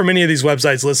anyone from any of these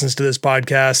websites listens to this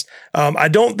podcast, I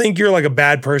don't think you're like a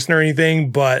bad person or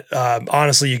anything, but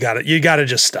honestly, you gotta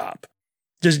just stop.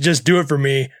 Just do it for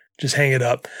me. Just hang it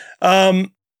up.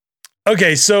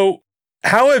 Okay, so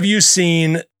how have you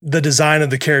seen the design of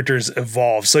the characters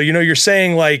evolve? So, you're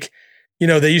saying like,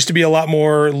 they used to be a lot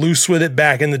more loose with it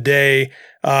back in the day.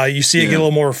 You see it get a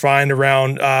little more refined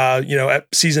around, at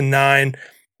season 9.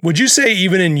 Would you say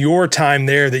even in your time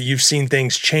there that you've seen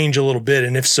things change a little bit?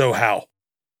 And if so, how?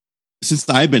 Since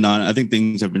I've been on, I think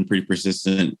things have been pretty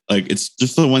persistent. Like, it's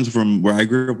just the ones from where I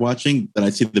grew up watching that I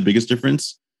see the biggest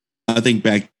difference. I think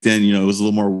back then, it was a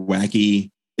little more wacky.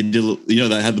 It did,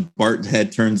 that had the Bart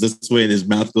head turns this way and his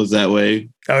mouth goes that way.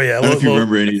 Oh yeah, I don't know if you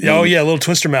remember anything. Oh yeah, a little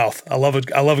twister mouth. I love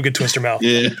it. I love a good twister mouth.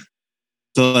 Yeah.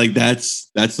 So like that's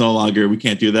no longer, we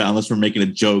can't do that unless we're making a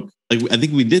joke. Like, I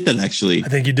think we did that actually. I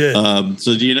think you did.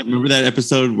 So do you remember that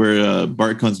episode where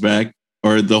Bart comes back,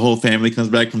 or the whole family comes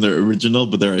back from their original,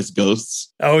 but they're as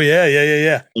ghosts? Oh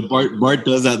yeah. And Bart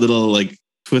does that little like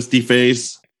twisty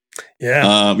face.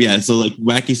 Yeah. So like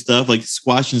wacky stuff like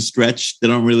squash and stretch, they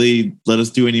don't really let us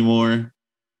do anymore.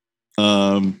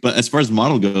 But as far as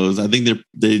model goes, I think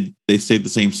they stayed the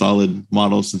same solid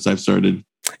model since I've started.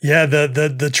 Yeah,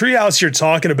 the treehouse you're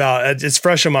talking about, it's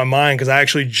fresh in my mind because I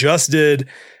actually just did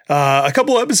a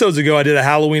couple of episodes ago. I did a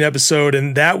Halloween episode,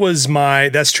 and that's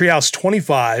treehouse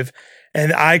 25,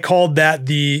 and I called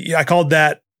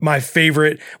that my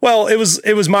favorite. Well, it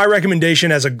was my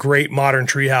recommendation as a great modern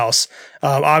treehouse.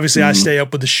 Obviously, I stay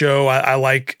up with the show.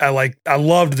 I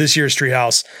loved this year's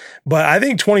treehouse, but I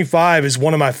think 25 is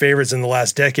one of my favorites in the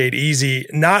last decade. Easy,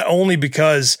 not only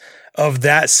because of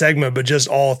that segment, but just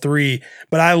all three.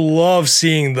 But I love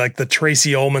seeing like the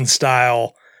Tracy Ullman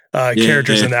style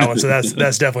characters in that one. So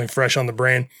that's definitely fresh on the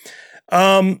brain.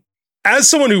 As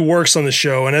someone who works on the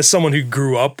show and as someone who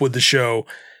grew up with the show,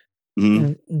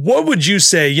 what would you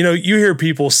say? You know, you hear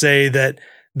people say that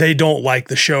they don't like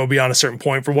the show beyond a certain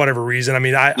point for whatever reason. I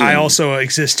mean, I also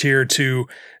exist here to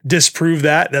disprove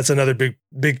that. That's another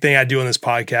big thing I do on this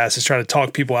podcast is try to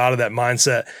talk people out of that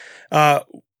mindset.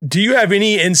 Do you have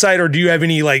any insight or do you have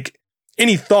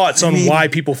any thoughts on why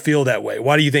people feel that way?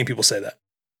 Why do you think people say that?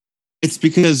 It's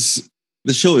because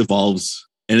the show evolves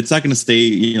and it's not going to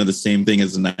stay, the same thing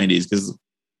as the 90s because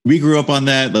we grew up on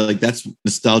that. Like that's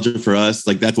nostalgia for us.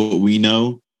 Like that's what we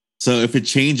know. So if it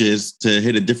changes to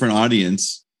hit a different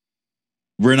audience,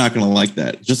 we're not going to like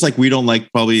that. Just like we don't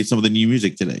like probably some of the new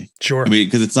music today. Sure. I mean,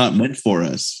 because it's not meant for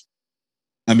us.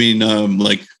 I mean,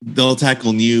 like they'll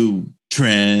tackle new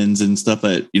trends and stuff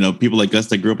that, people like us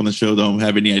that grew up on the show don't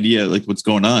have any idea like what's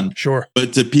going on. Sure.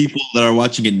 But to people that are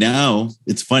watching it now,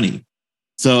 it's funny.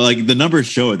 So like the numbers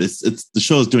show this, the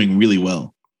show is doing really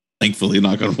well. Thankfully,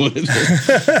 knock on wood.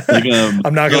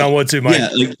 I'm knocking on wood too, Mike. Yeah,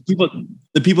 like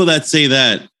the people that say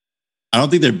that, I don't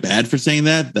think they're bad for saying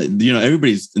that.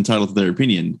 Everybody's entitled to their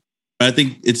opinion. But I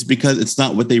think it's because it's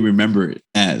not what they remember it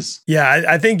as. Yeah,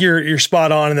 I think you're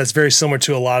spot on, and that's very similar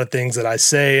to a lot of things that I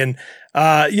say. And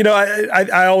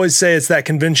I always say it's that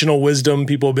conventional wisdom.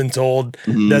 People have been told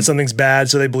that something's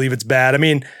bad, so they believe it's bad. I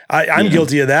mean, I'm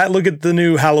guilty of that. Look at the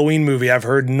new Halloween movie. I've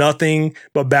heard nothing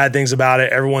but bad things about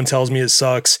it. Everyone tells me it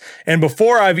sucks. And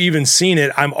before I've even seen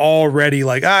it, I'm already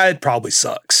like, it probably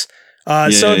sucks.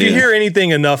 So if you hear anything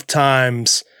enough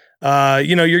times,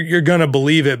 you're going to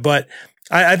believe it. But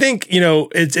I think,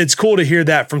 it's cool to hear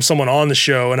that from someone on the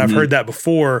show. And I've heard that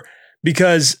before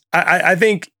because I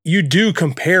think you do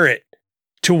compare it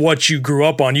to what you grew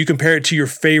up on. You compare it to your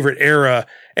favorite era,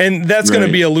 and that's going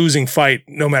to be a losing fight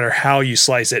no matter how you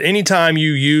slice it. Anytime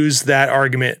you use that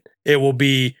argument, it'll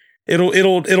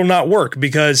not work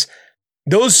because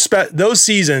those early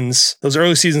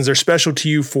seasons are special to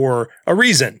you for a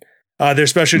reason. They're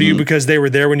special to you because they were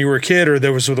there when you were a kid, or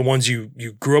those were the ones you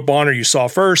grew up on or you saw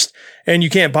first. And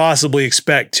you can't possibly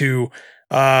expect to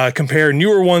compare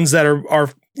newer ones that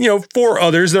are for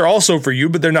others. They're also for you,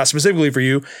 but they're not specifically for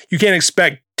you. You can't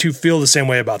expect to feel the same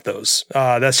way about those.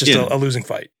 That's just a losing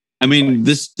fight. I mean,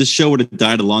 this show would have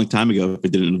died a long time ago if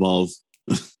it didn't evolve.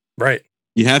 Right.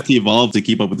 You have to evolve to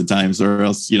keep up with the times, or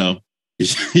else, you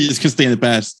just can stay in the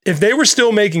past. If they were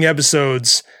still making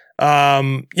episodes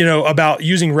about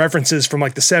using references from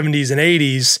like the 70s and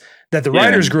 80s that the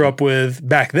writers grew up with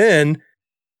back then,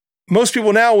 most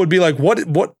people now would be like,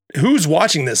 who's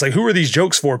watching this? Like, who are these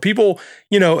jokes for? People,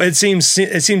 it seems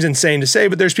insane to say,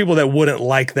 but there's people that wouldn't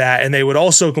like that. And they would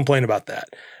also complain about that,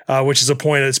 which is a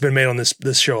point that's been made on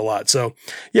this show a lot. So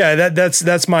yeah,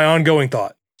 that's my ongoing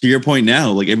thought. To your point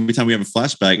now, like every time we have a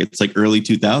flashback, it's like early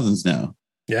 2000s now.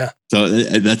 Yeah. So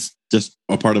that's just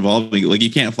a part of all. Like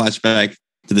you can't flash back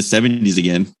to the 70s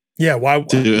again. Yeah, why?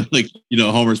 To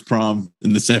Homer's prom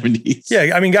in the 70s.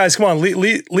 Yeah, I mean, guys, come on.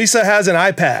 Lisa has an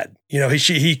iPad.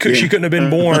 She couldn't have been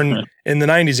born in the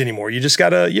 90s anymore. You just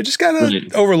gotta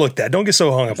overlook that. Don't get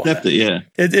so hung up on that.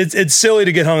 It's silly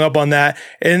to get hung up on that,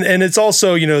 and it's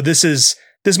also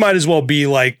this might as well be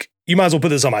like, you might as well put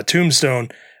this on my tombstone.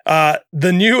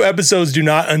 The new episodes do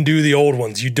not undo the old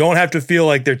ones. You don't have to feel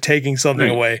like they're taking something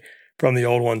away from the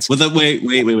old ones. Wait.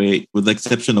 With the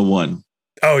exception of one.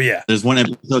 Oh, yeah. There's one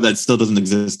episode that still doesn't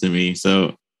exist to me,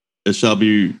 so it shall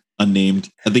be unnamed.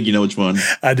 I think you know which one.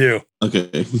 I do.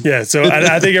 Okay. Yeah, so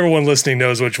I think everyone listening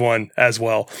knows which one as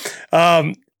well.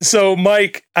 So,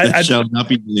 Mike, it shall not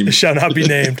be named. It shall not be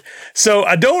named. So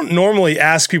I don't normally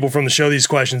ask people from the show these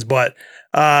questions, but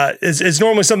it's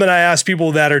normally something I ask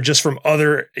people that are just from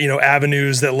other,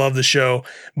 avenues that love the show.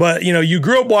 But, you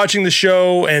grew up watching the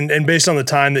show, and based on the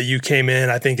time that you came in,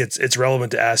 I think it's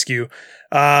relevant to ask you.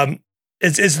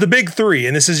 It's the big three,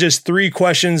 and this is just three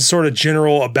questions, sort of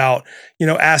general about,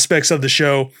 aspects of the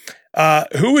show.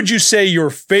 Who would you say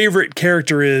your favorite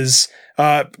character is,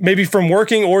 maybe from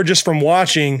working or just from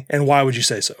watching, and why would you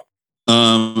say so?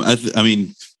 I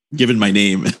mean, given my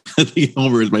name, I think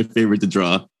Homer is my favorite to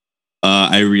draw.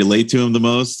 I relate to him the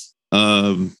most.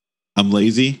 I'm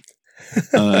lazy.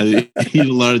 I eat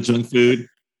a lot of junk food.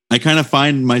 I kind of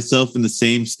find myself in the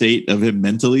same state of him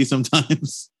mentally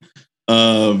sometimes.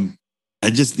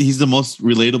 He's the most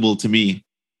relatable to me,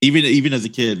 even as a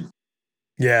kid.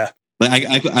 Yeah. Like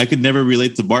I could never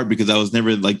relate to Bart because I was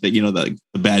never like the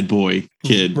the bad boy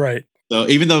kid. Right. So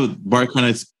even though Bart kind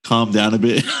of calmed down a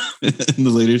bit in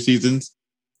the later seasons,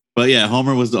 but yeah,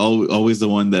 Homer was always the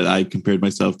one that I compared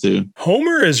myself to.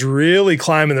 Homer is really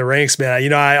climbing the ranks,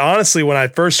 man. I honestly, when I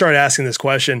first started asking this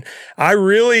question, I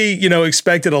really,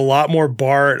 expected a lot more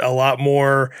Bart, a lot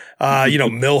more,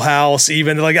 Milhouse,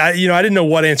 even like I didn't know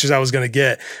what answers I was going to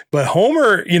get. But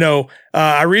Homer,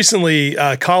 I recently,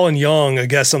 Colin Young, a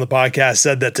guest on the podcast,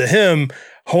 said that to him,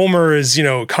 Homer is,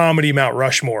 comedy Mount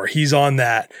Rushmore. He's on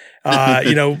that.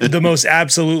 The most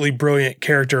absolutely brilliant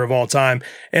character of all time.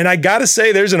 And I got to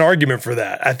say, there's an argument for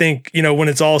that. I think, when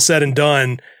it's all said and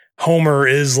done, Homer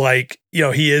is like,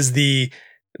 he is the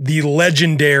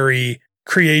legendary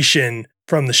creation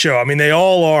from the show. I mean, they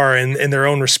all are in their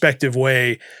own respective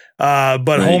way. But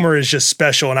right. Homer is just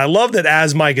special. And I love that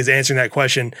as Mike is answering that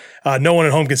question, no one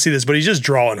at home can see this, but he's just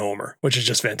drawing Homer, which is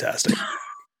just fantastic.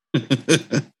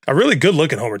 A really good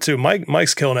looking Homer too.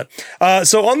 Mike's killing it.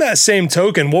 So on that same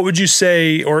token, what would you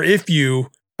say, or if you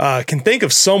can think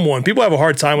of someone, people have a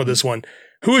hard time with this one,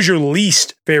 who is your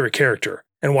least favorite character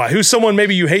and why? Who's someone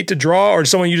maybe you hate to draw or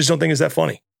someone you just don't think is that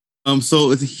funny?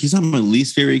 So he's not my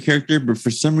least favorite character, but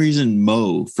for some reason,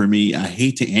 Mo, for me, I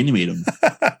hate to animate him.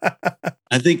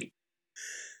 I think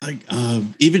like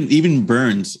even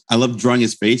Burns, I love drawing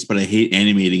his face, but I hate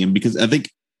animating him because I think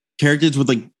characters with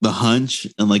like the hunch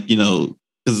and like,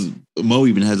 because Mo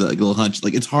even has like a little hunch,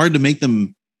 like it's hard to make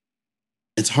them.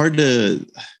 It's hard to,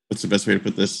 what's the best way to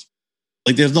put this?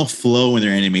 Like there's no flow in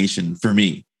their animation for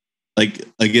me. Like,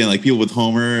 again, like people with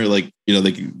Homer, like,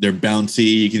 like they're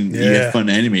bouncy, you have fun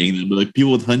animating them, but like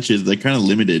people with hunches, they're kind of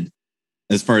limited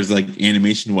as far as like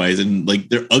animation wise, and like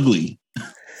they're ugly.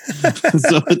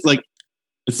 So it's like,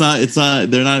 it's not,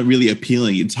 they're not really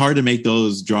appealing. It's hard to make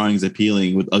those drawings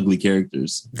appealing with ugly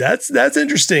characters. That's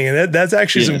interesting. And that's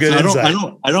actually some good insight.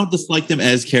 I don't dislike them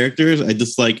as characters. I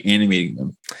dislike animating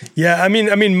them. Yeah. I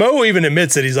mean, Mo even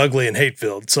admits that he's ugly and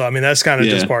hate-filled. So, I mean, that's kind of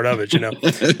just part of it,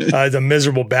 he's a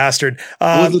miserable bastard.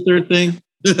 What was the third thing?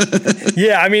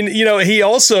 Yeah, I mean, he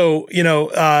also,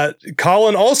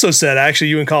 Colin also said, actually,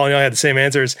 you and Colin Young had the same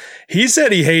answers. He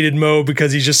said he hated Mo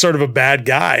because he's just sort of a bad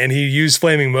guy, and he used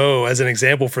Flaming Mo as an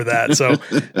example for that. So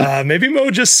maybe Mo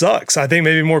just sucks. I think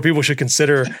maybe more people should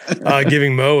consider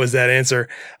giving Mo as that answer.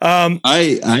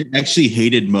 I actually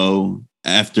hated Mo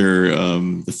after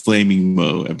the Flaming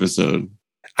Mo episode.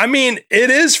 I mean,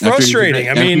 it is frustrating.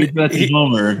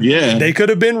 They could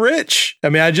have been rich. I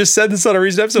mean, I just said this on a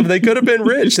recent episode, but they could have been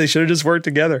rich. They should have just worked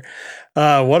together.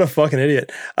 What a fucking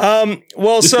idiot.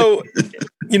 Well, so,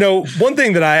 one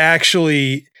thing that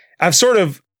I've sort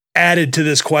of added to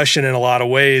this question in a lot of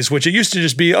ways, which it used to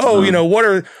just be, what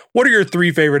are your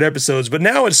 3 favorite episodes? But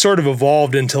now it's sort of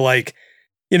evolved into like,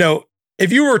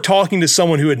 if you were talking to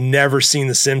someone who had never seen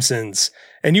The Simpsons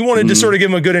and you wanted to sort of give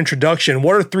them a good introduction,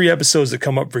 what are 3 episodes that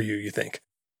come up for you, you think?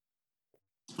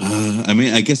 I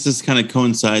mean, I guess this kind of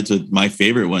coincides with my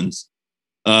favorite ones.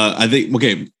 I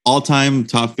think, all-time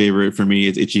top favorite for me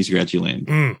is Itchy Scratchy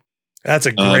Land. That's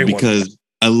a great one. Because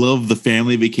I love the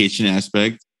family vacation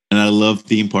aspect and I love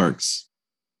theme parks.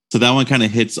 So that one kind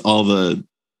of hits all the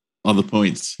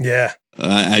points. Yeah.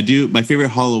 I do. My favorite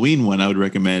Halloween one I would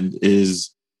recommend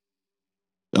is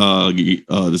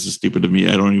this is stupid of me.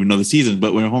 I don't even know the season,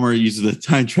 but when Homer uses the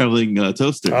time traveling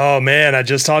toaster. Oh man, I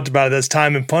just talked about it. That's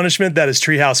Time and Punishment. That is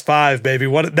Treehouse 5,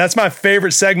 baby. That's my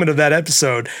favorite segment of that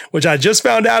episode, which I just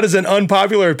found out is an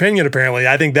unpopular opinion. Apparently,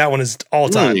 I think that one is all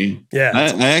time. Really? Yeah,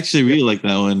 I actually really like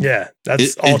that one. Yeah,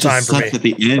 that's all time for me. At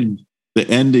the end, the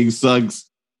ending sucks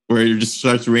where it just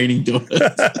starts raining donuts.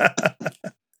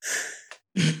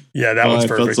 Yeah, that one's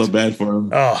perfect. I felt so bad for him.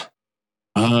 Oh,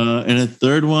 and a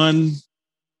third one.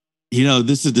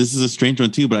 This is a strange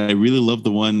one too, but I really love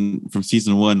the one from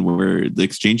season 1 where the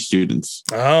exchange students.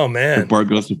 Oh man, Bart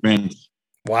goes to France.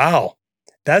 Wow,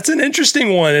 that's an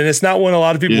interesting one, and it's not one a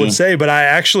lot of people would say. But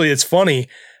it's funny.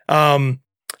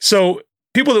 So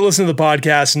people that listen to the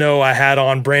podcast know I had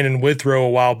on Brandon Withrow a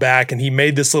while back, and he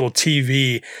made this little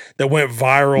TV that went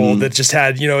viral that just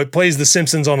had, it plays The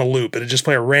Simpsons on a loop, and it just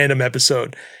play a random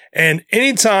episode. And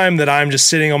anytime that I'm just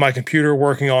sitting on my computer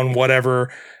working on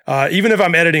whatever. Even if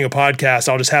I'm editing a podcast,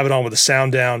 I'll just have it on with the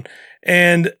sound down.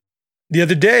 And the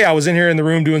other day I was in here in the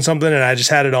room doing something and I just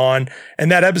had it on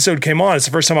and that episode came on. It's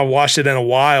the first time I watched it in a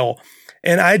while.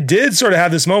 And I did sort of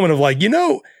have this moment of like,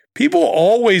 people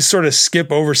always sort of skip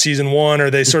over season 1 or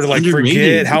they sort of like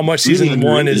forget how much season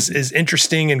 1 is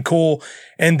interesting and cool.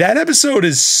 And that episode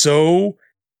is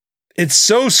it's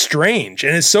so strange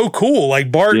and it's so cool.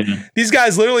 Like Bart, these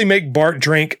guys literally make Bart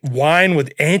drink wine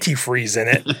with antifreeze in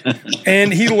it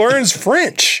and he learns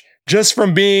French just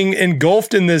from being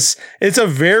engulfed in this. It's a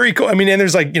very cool, I mean, and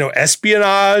there's like,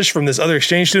 espionage from this other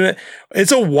exchange student.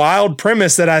 It's a wild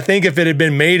premise that I think if it had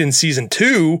been made in season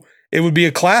 2, it would be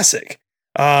a classic.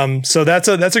 So that's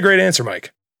a great answer,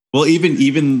 Mike. Well,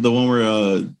 even the one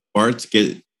where Bart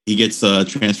gets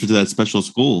transferred to that special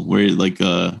school where like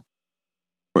I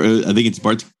think it's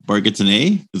Bart gets an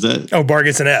A. Is that? Oh, Bart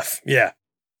gets an F. Yeah,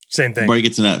 same thing. Bart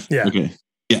gets an F. Yeah. Okay.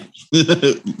 Yeah.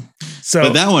 So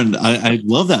but that one, I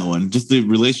love that one. Just the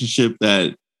relationship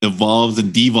that evolves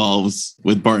and devolves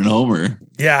with Bart and Homer.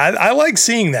 Yeah, I like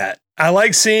seeing that. I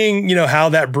like seeing, how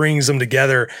that brings them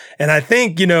together. And I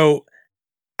think,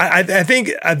 I think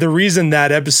the reason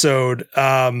that episode,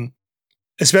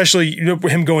 especially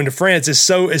him going to France, is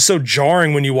so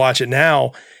jarring when you watch it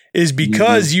now, is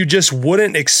because you just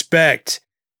wouldn't expect.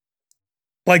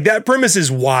 Like that premise is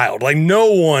wild. Like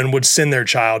no one would send their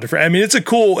child to France. I mean, it's a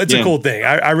cool thing.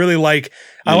 I really like.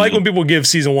 I like when people give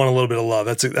season 1 a little bit of love.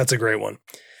 That's a great one.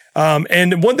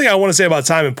 And one thing I want to say about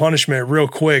Time and Punishment real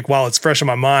quick while it's fresh in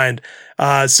my mind.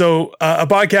 So a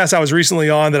podcast I was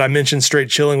recently on that I mentioned, Straight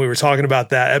Chilling, we were talking about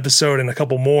that episode and a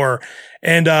couple more.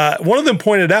 And one of them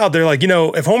pointed out, they're like,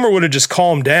 if Homer would have just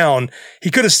calmed down,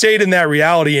 he could have stayed in that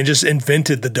reality and just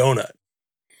invented the donut.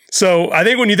 So I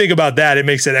think when you think about that, it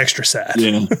makes it extra sad.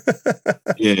 Yeah.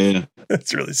 Yeah.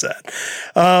 It's really sad.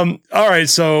 All right.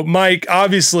 So Mike,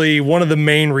 obviously one of the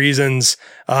main reasons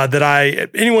that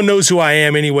anyone knows who I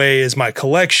am anyway is my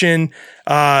collection.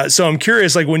 So I'm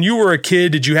curious, like when you were a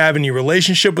kid, did you have any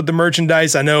relationship with the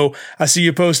merchandise? I know I see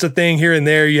you post a thing here and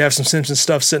there. You have some Simpsons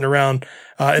stuff sitting around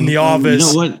in the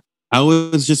office. You know what? I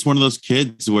was just one of those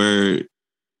kids where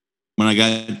when I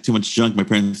got too much junk, my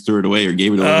parents threw it away or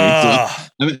gave it away.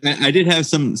 So I did have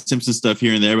some Simpsons stuff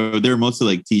here and there, but they were mostly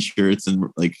like T-shirts and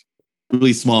like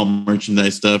really small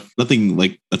merchandise stuff. Nothing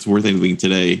like that's worth anything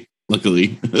today,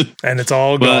 luckily. And it's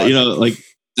all gone. But like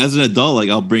as an adult, like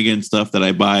I'll bring in stuff that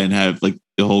I buy and have like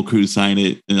the whole crew sign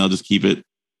it, and I'll just keep it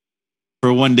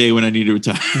for one day when I need to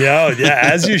retire. Yeah,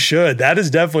 as you should. That is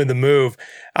definitely the move.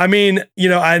 I mean,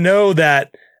 I know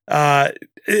that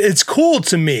it's cool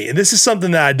to me, and this is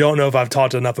something that I don't know if I've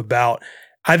talked enough about.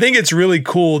 I think it's really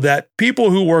cool that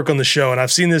people who work on the show, and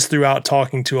I've seen this throughout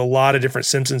talking to a lot of different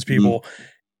Simpsons people,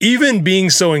 even being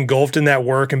so engulfed in that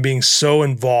work and being so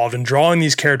involved and drawing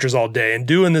these characters all day and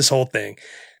doing this whole thing,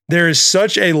 there is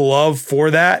such a love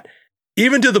for that,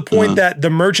 even to the point that the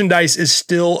merchandise is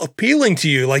still appealing to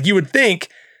you. Like you would think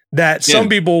that some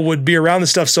people would be around the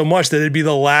stuff so much that it'd be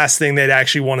the last thing they'd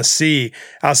actually want to see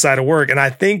outside of work. And I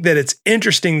think that it's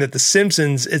interesting that The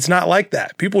Simpsons, it's not like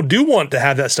that. People do want to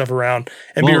have that stuff around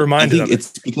and be reminded of it.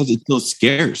 It's because it's so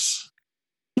scarce,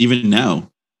 even now.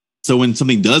 So when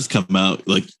something does come out,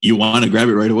 like you want to grab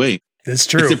it right away. It's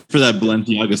true. Except for that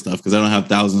Balenciaga stuff, because I don't have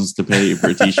thousands to pay for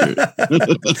a t-shirt.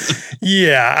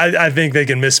 Yeah, I think they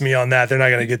can miss me on that. They're not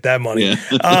going to get that money. Yeah.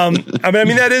 I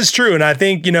mean, that is true. And I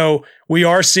think, we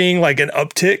are seeing like an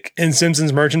uptick in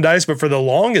Simpsons merchandise, but for the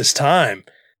longest time,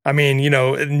 I mean,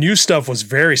 new stuff was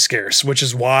very scarce, which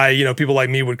is why, people like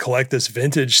me would collect this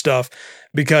vintage stuff,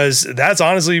 because that's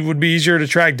honestly would be easier to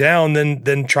track down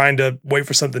than trying to wait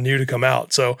for something new to come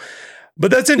out. So, but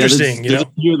that's interesting. There's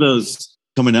a few of those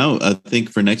coming out, I think,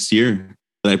 for next year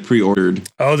that I pre-ordered.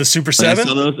 Oh, the Super 7? I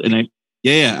saw those and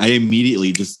I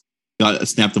immediately just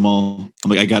snapped them all. I'm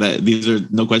like, I gotta, these are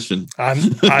no question. I'm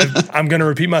going to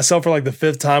repeat myself for like the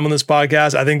 5th time on this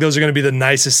podcast. I think those are going to be the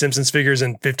nicest Simpsons figures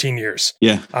in 15 years.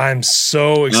 Yeah. I'm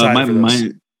so excited for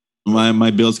those.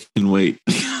 My bills can wait.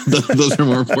 Those are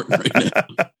more important right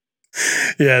now.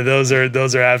 Yeah, those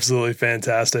are absolutely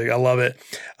fantastic. I love it.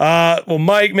 Well,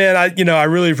 Mike, man, I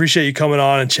really appreciate you coming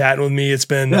on and chatting with me. It's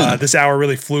been this hour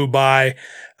really flew by.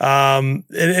 And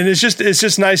it's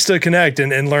just nice to connect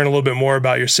and learn a little bit more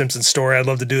about your Simpsons story. I'd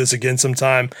love to do this again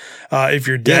sometime if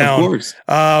you're down. Yeah, of course.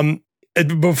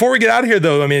 Before we get out of here,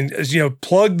 though, I mean,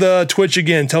 plug the Twitch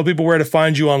again. Tell people where to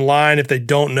find you online if they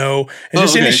don't know, and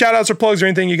any shout outs or plugs or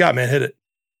anything you got, man. Hit it.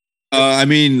 I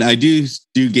mean, I do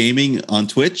gaming on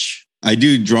Twitch. I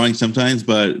do drawing sometimes,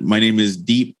 but my name is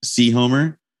Deep Sea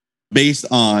Homer, based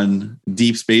on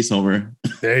Deep Space Homer.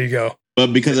 There you go.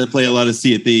 But because I play a lot of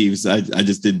Sea of Thieves, I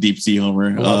just did Deep Sea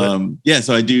Homer.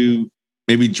 So I do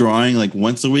maybe drawing like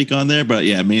once a week on there, but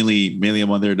yeah, mainly I'm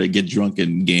on there to get drunk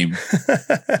and game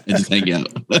and just hang out.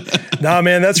 Nah,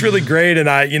 man, that's really great. And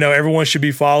everyone should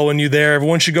be following you there.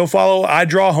 Everyone should go follow I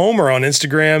Draw Homer on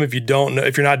Instagram if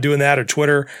you're not doing that, or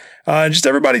Twitter. Just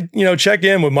everybody, check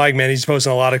in with Mike, man. He's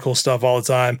posting a lot of cool stuff all the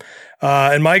time.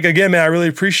 And Mike, again, man, I really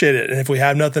appreciate it. And if we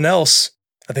have nothing else,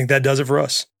 I think that does it for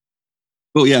us.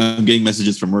 Oh yeah, I'm getting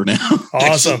messages from her now.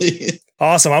 Awesome.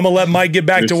 Awesome. I'm going to let Mike get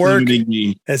back to work.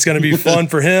 Me. It's going to be fun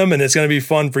for him, and it's going to be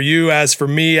fun for you. As for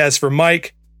me, as for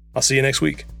Mike, I'll see you next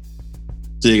week.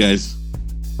 See you guys.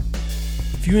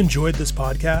 If you enjoyed this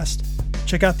podcast,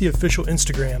 check out the official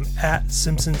Instagram at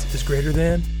Simpsons is greater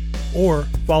than, or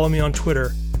follow me on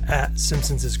Twitter at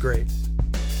Simpsons is great.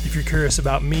 If you're curious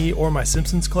about me or my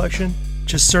Simpsons collection,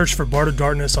 just search for Bart of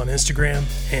Darkness on Instagram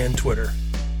and Twitter.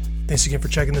 Thanks again for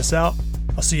checking this out.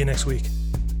 I'll see you next week.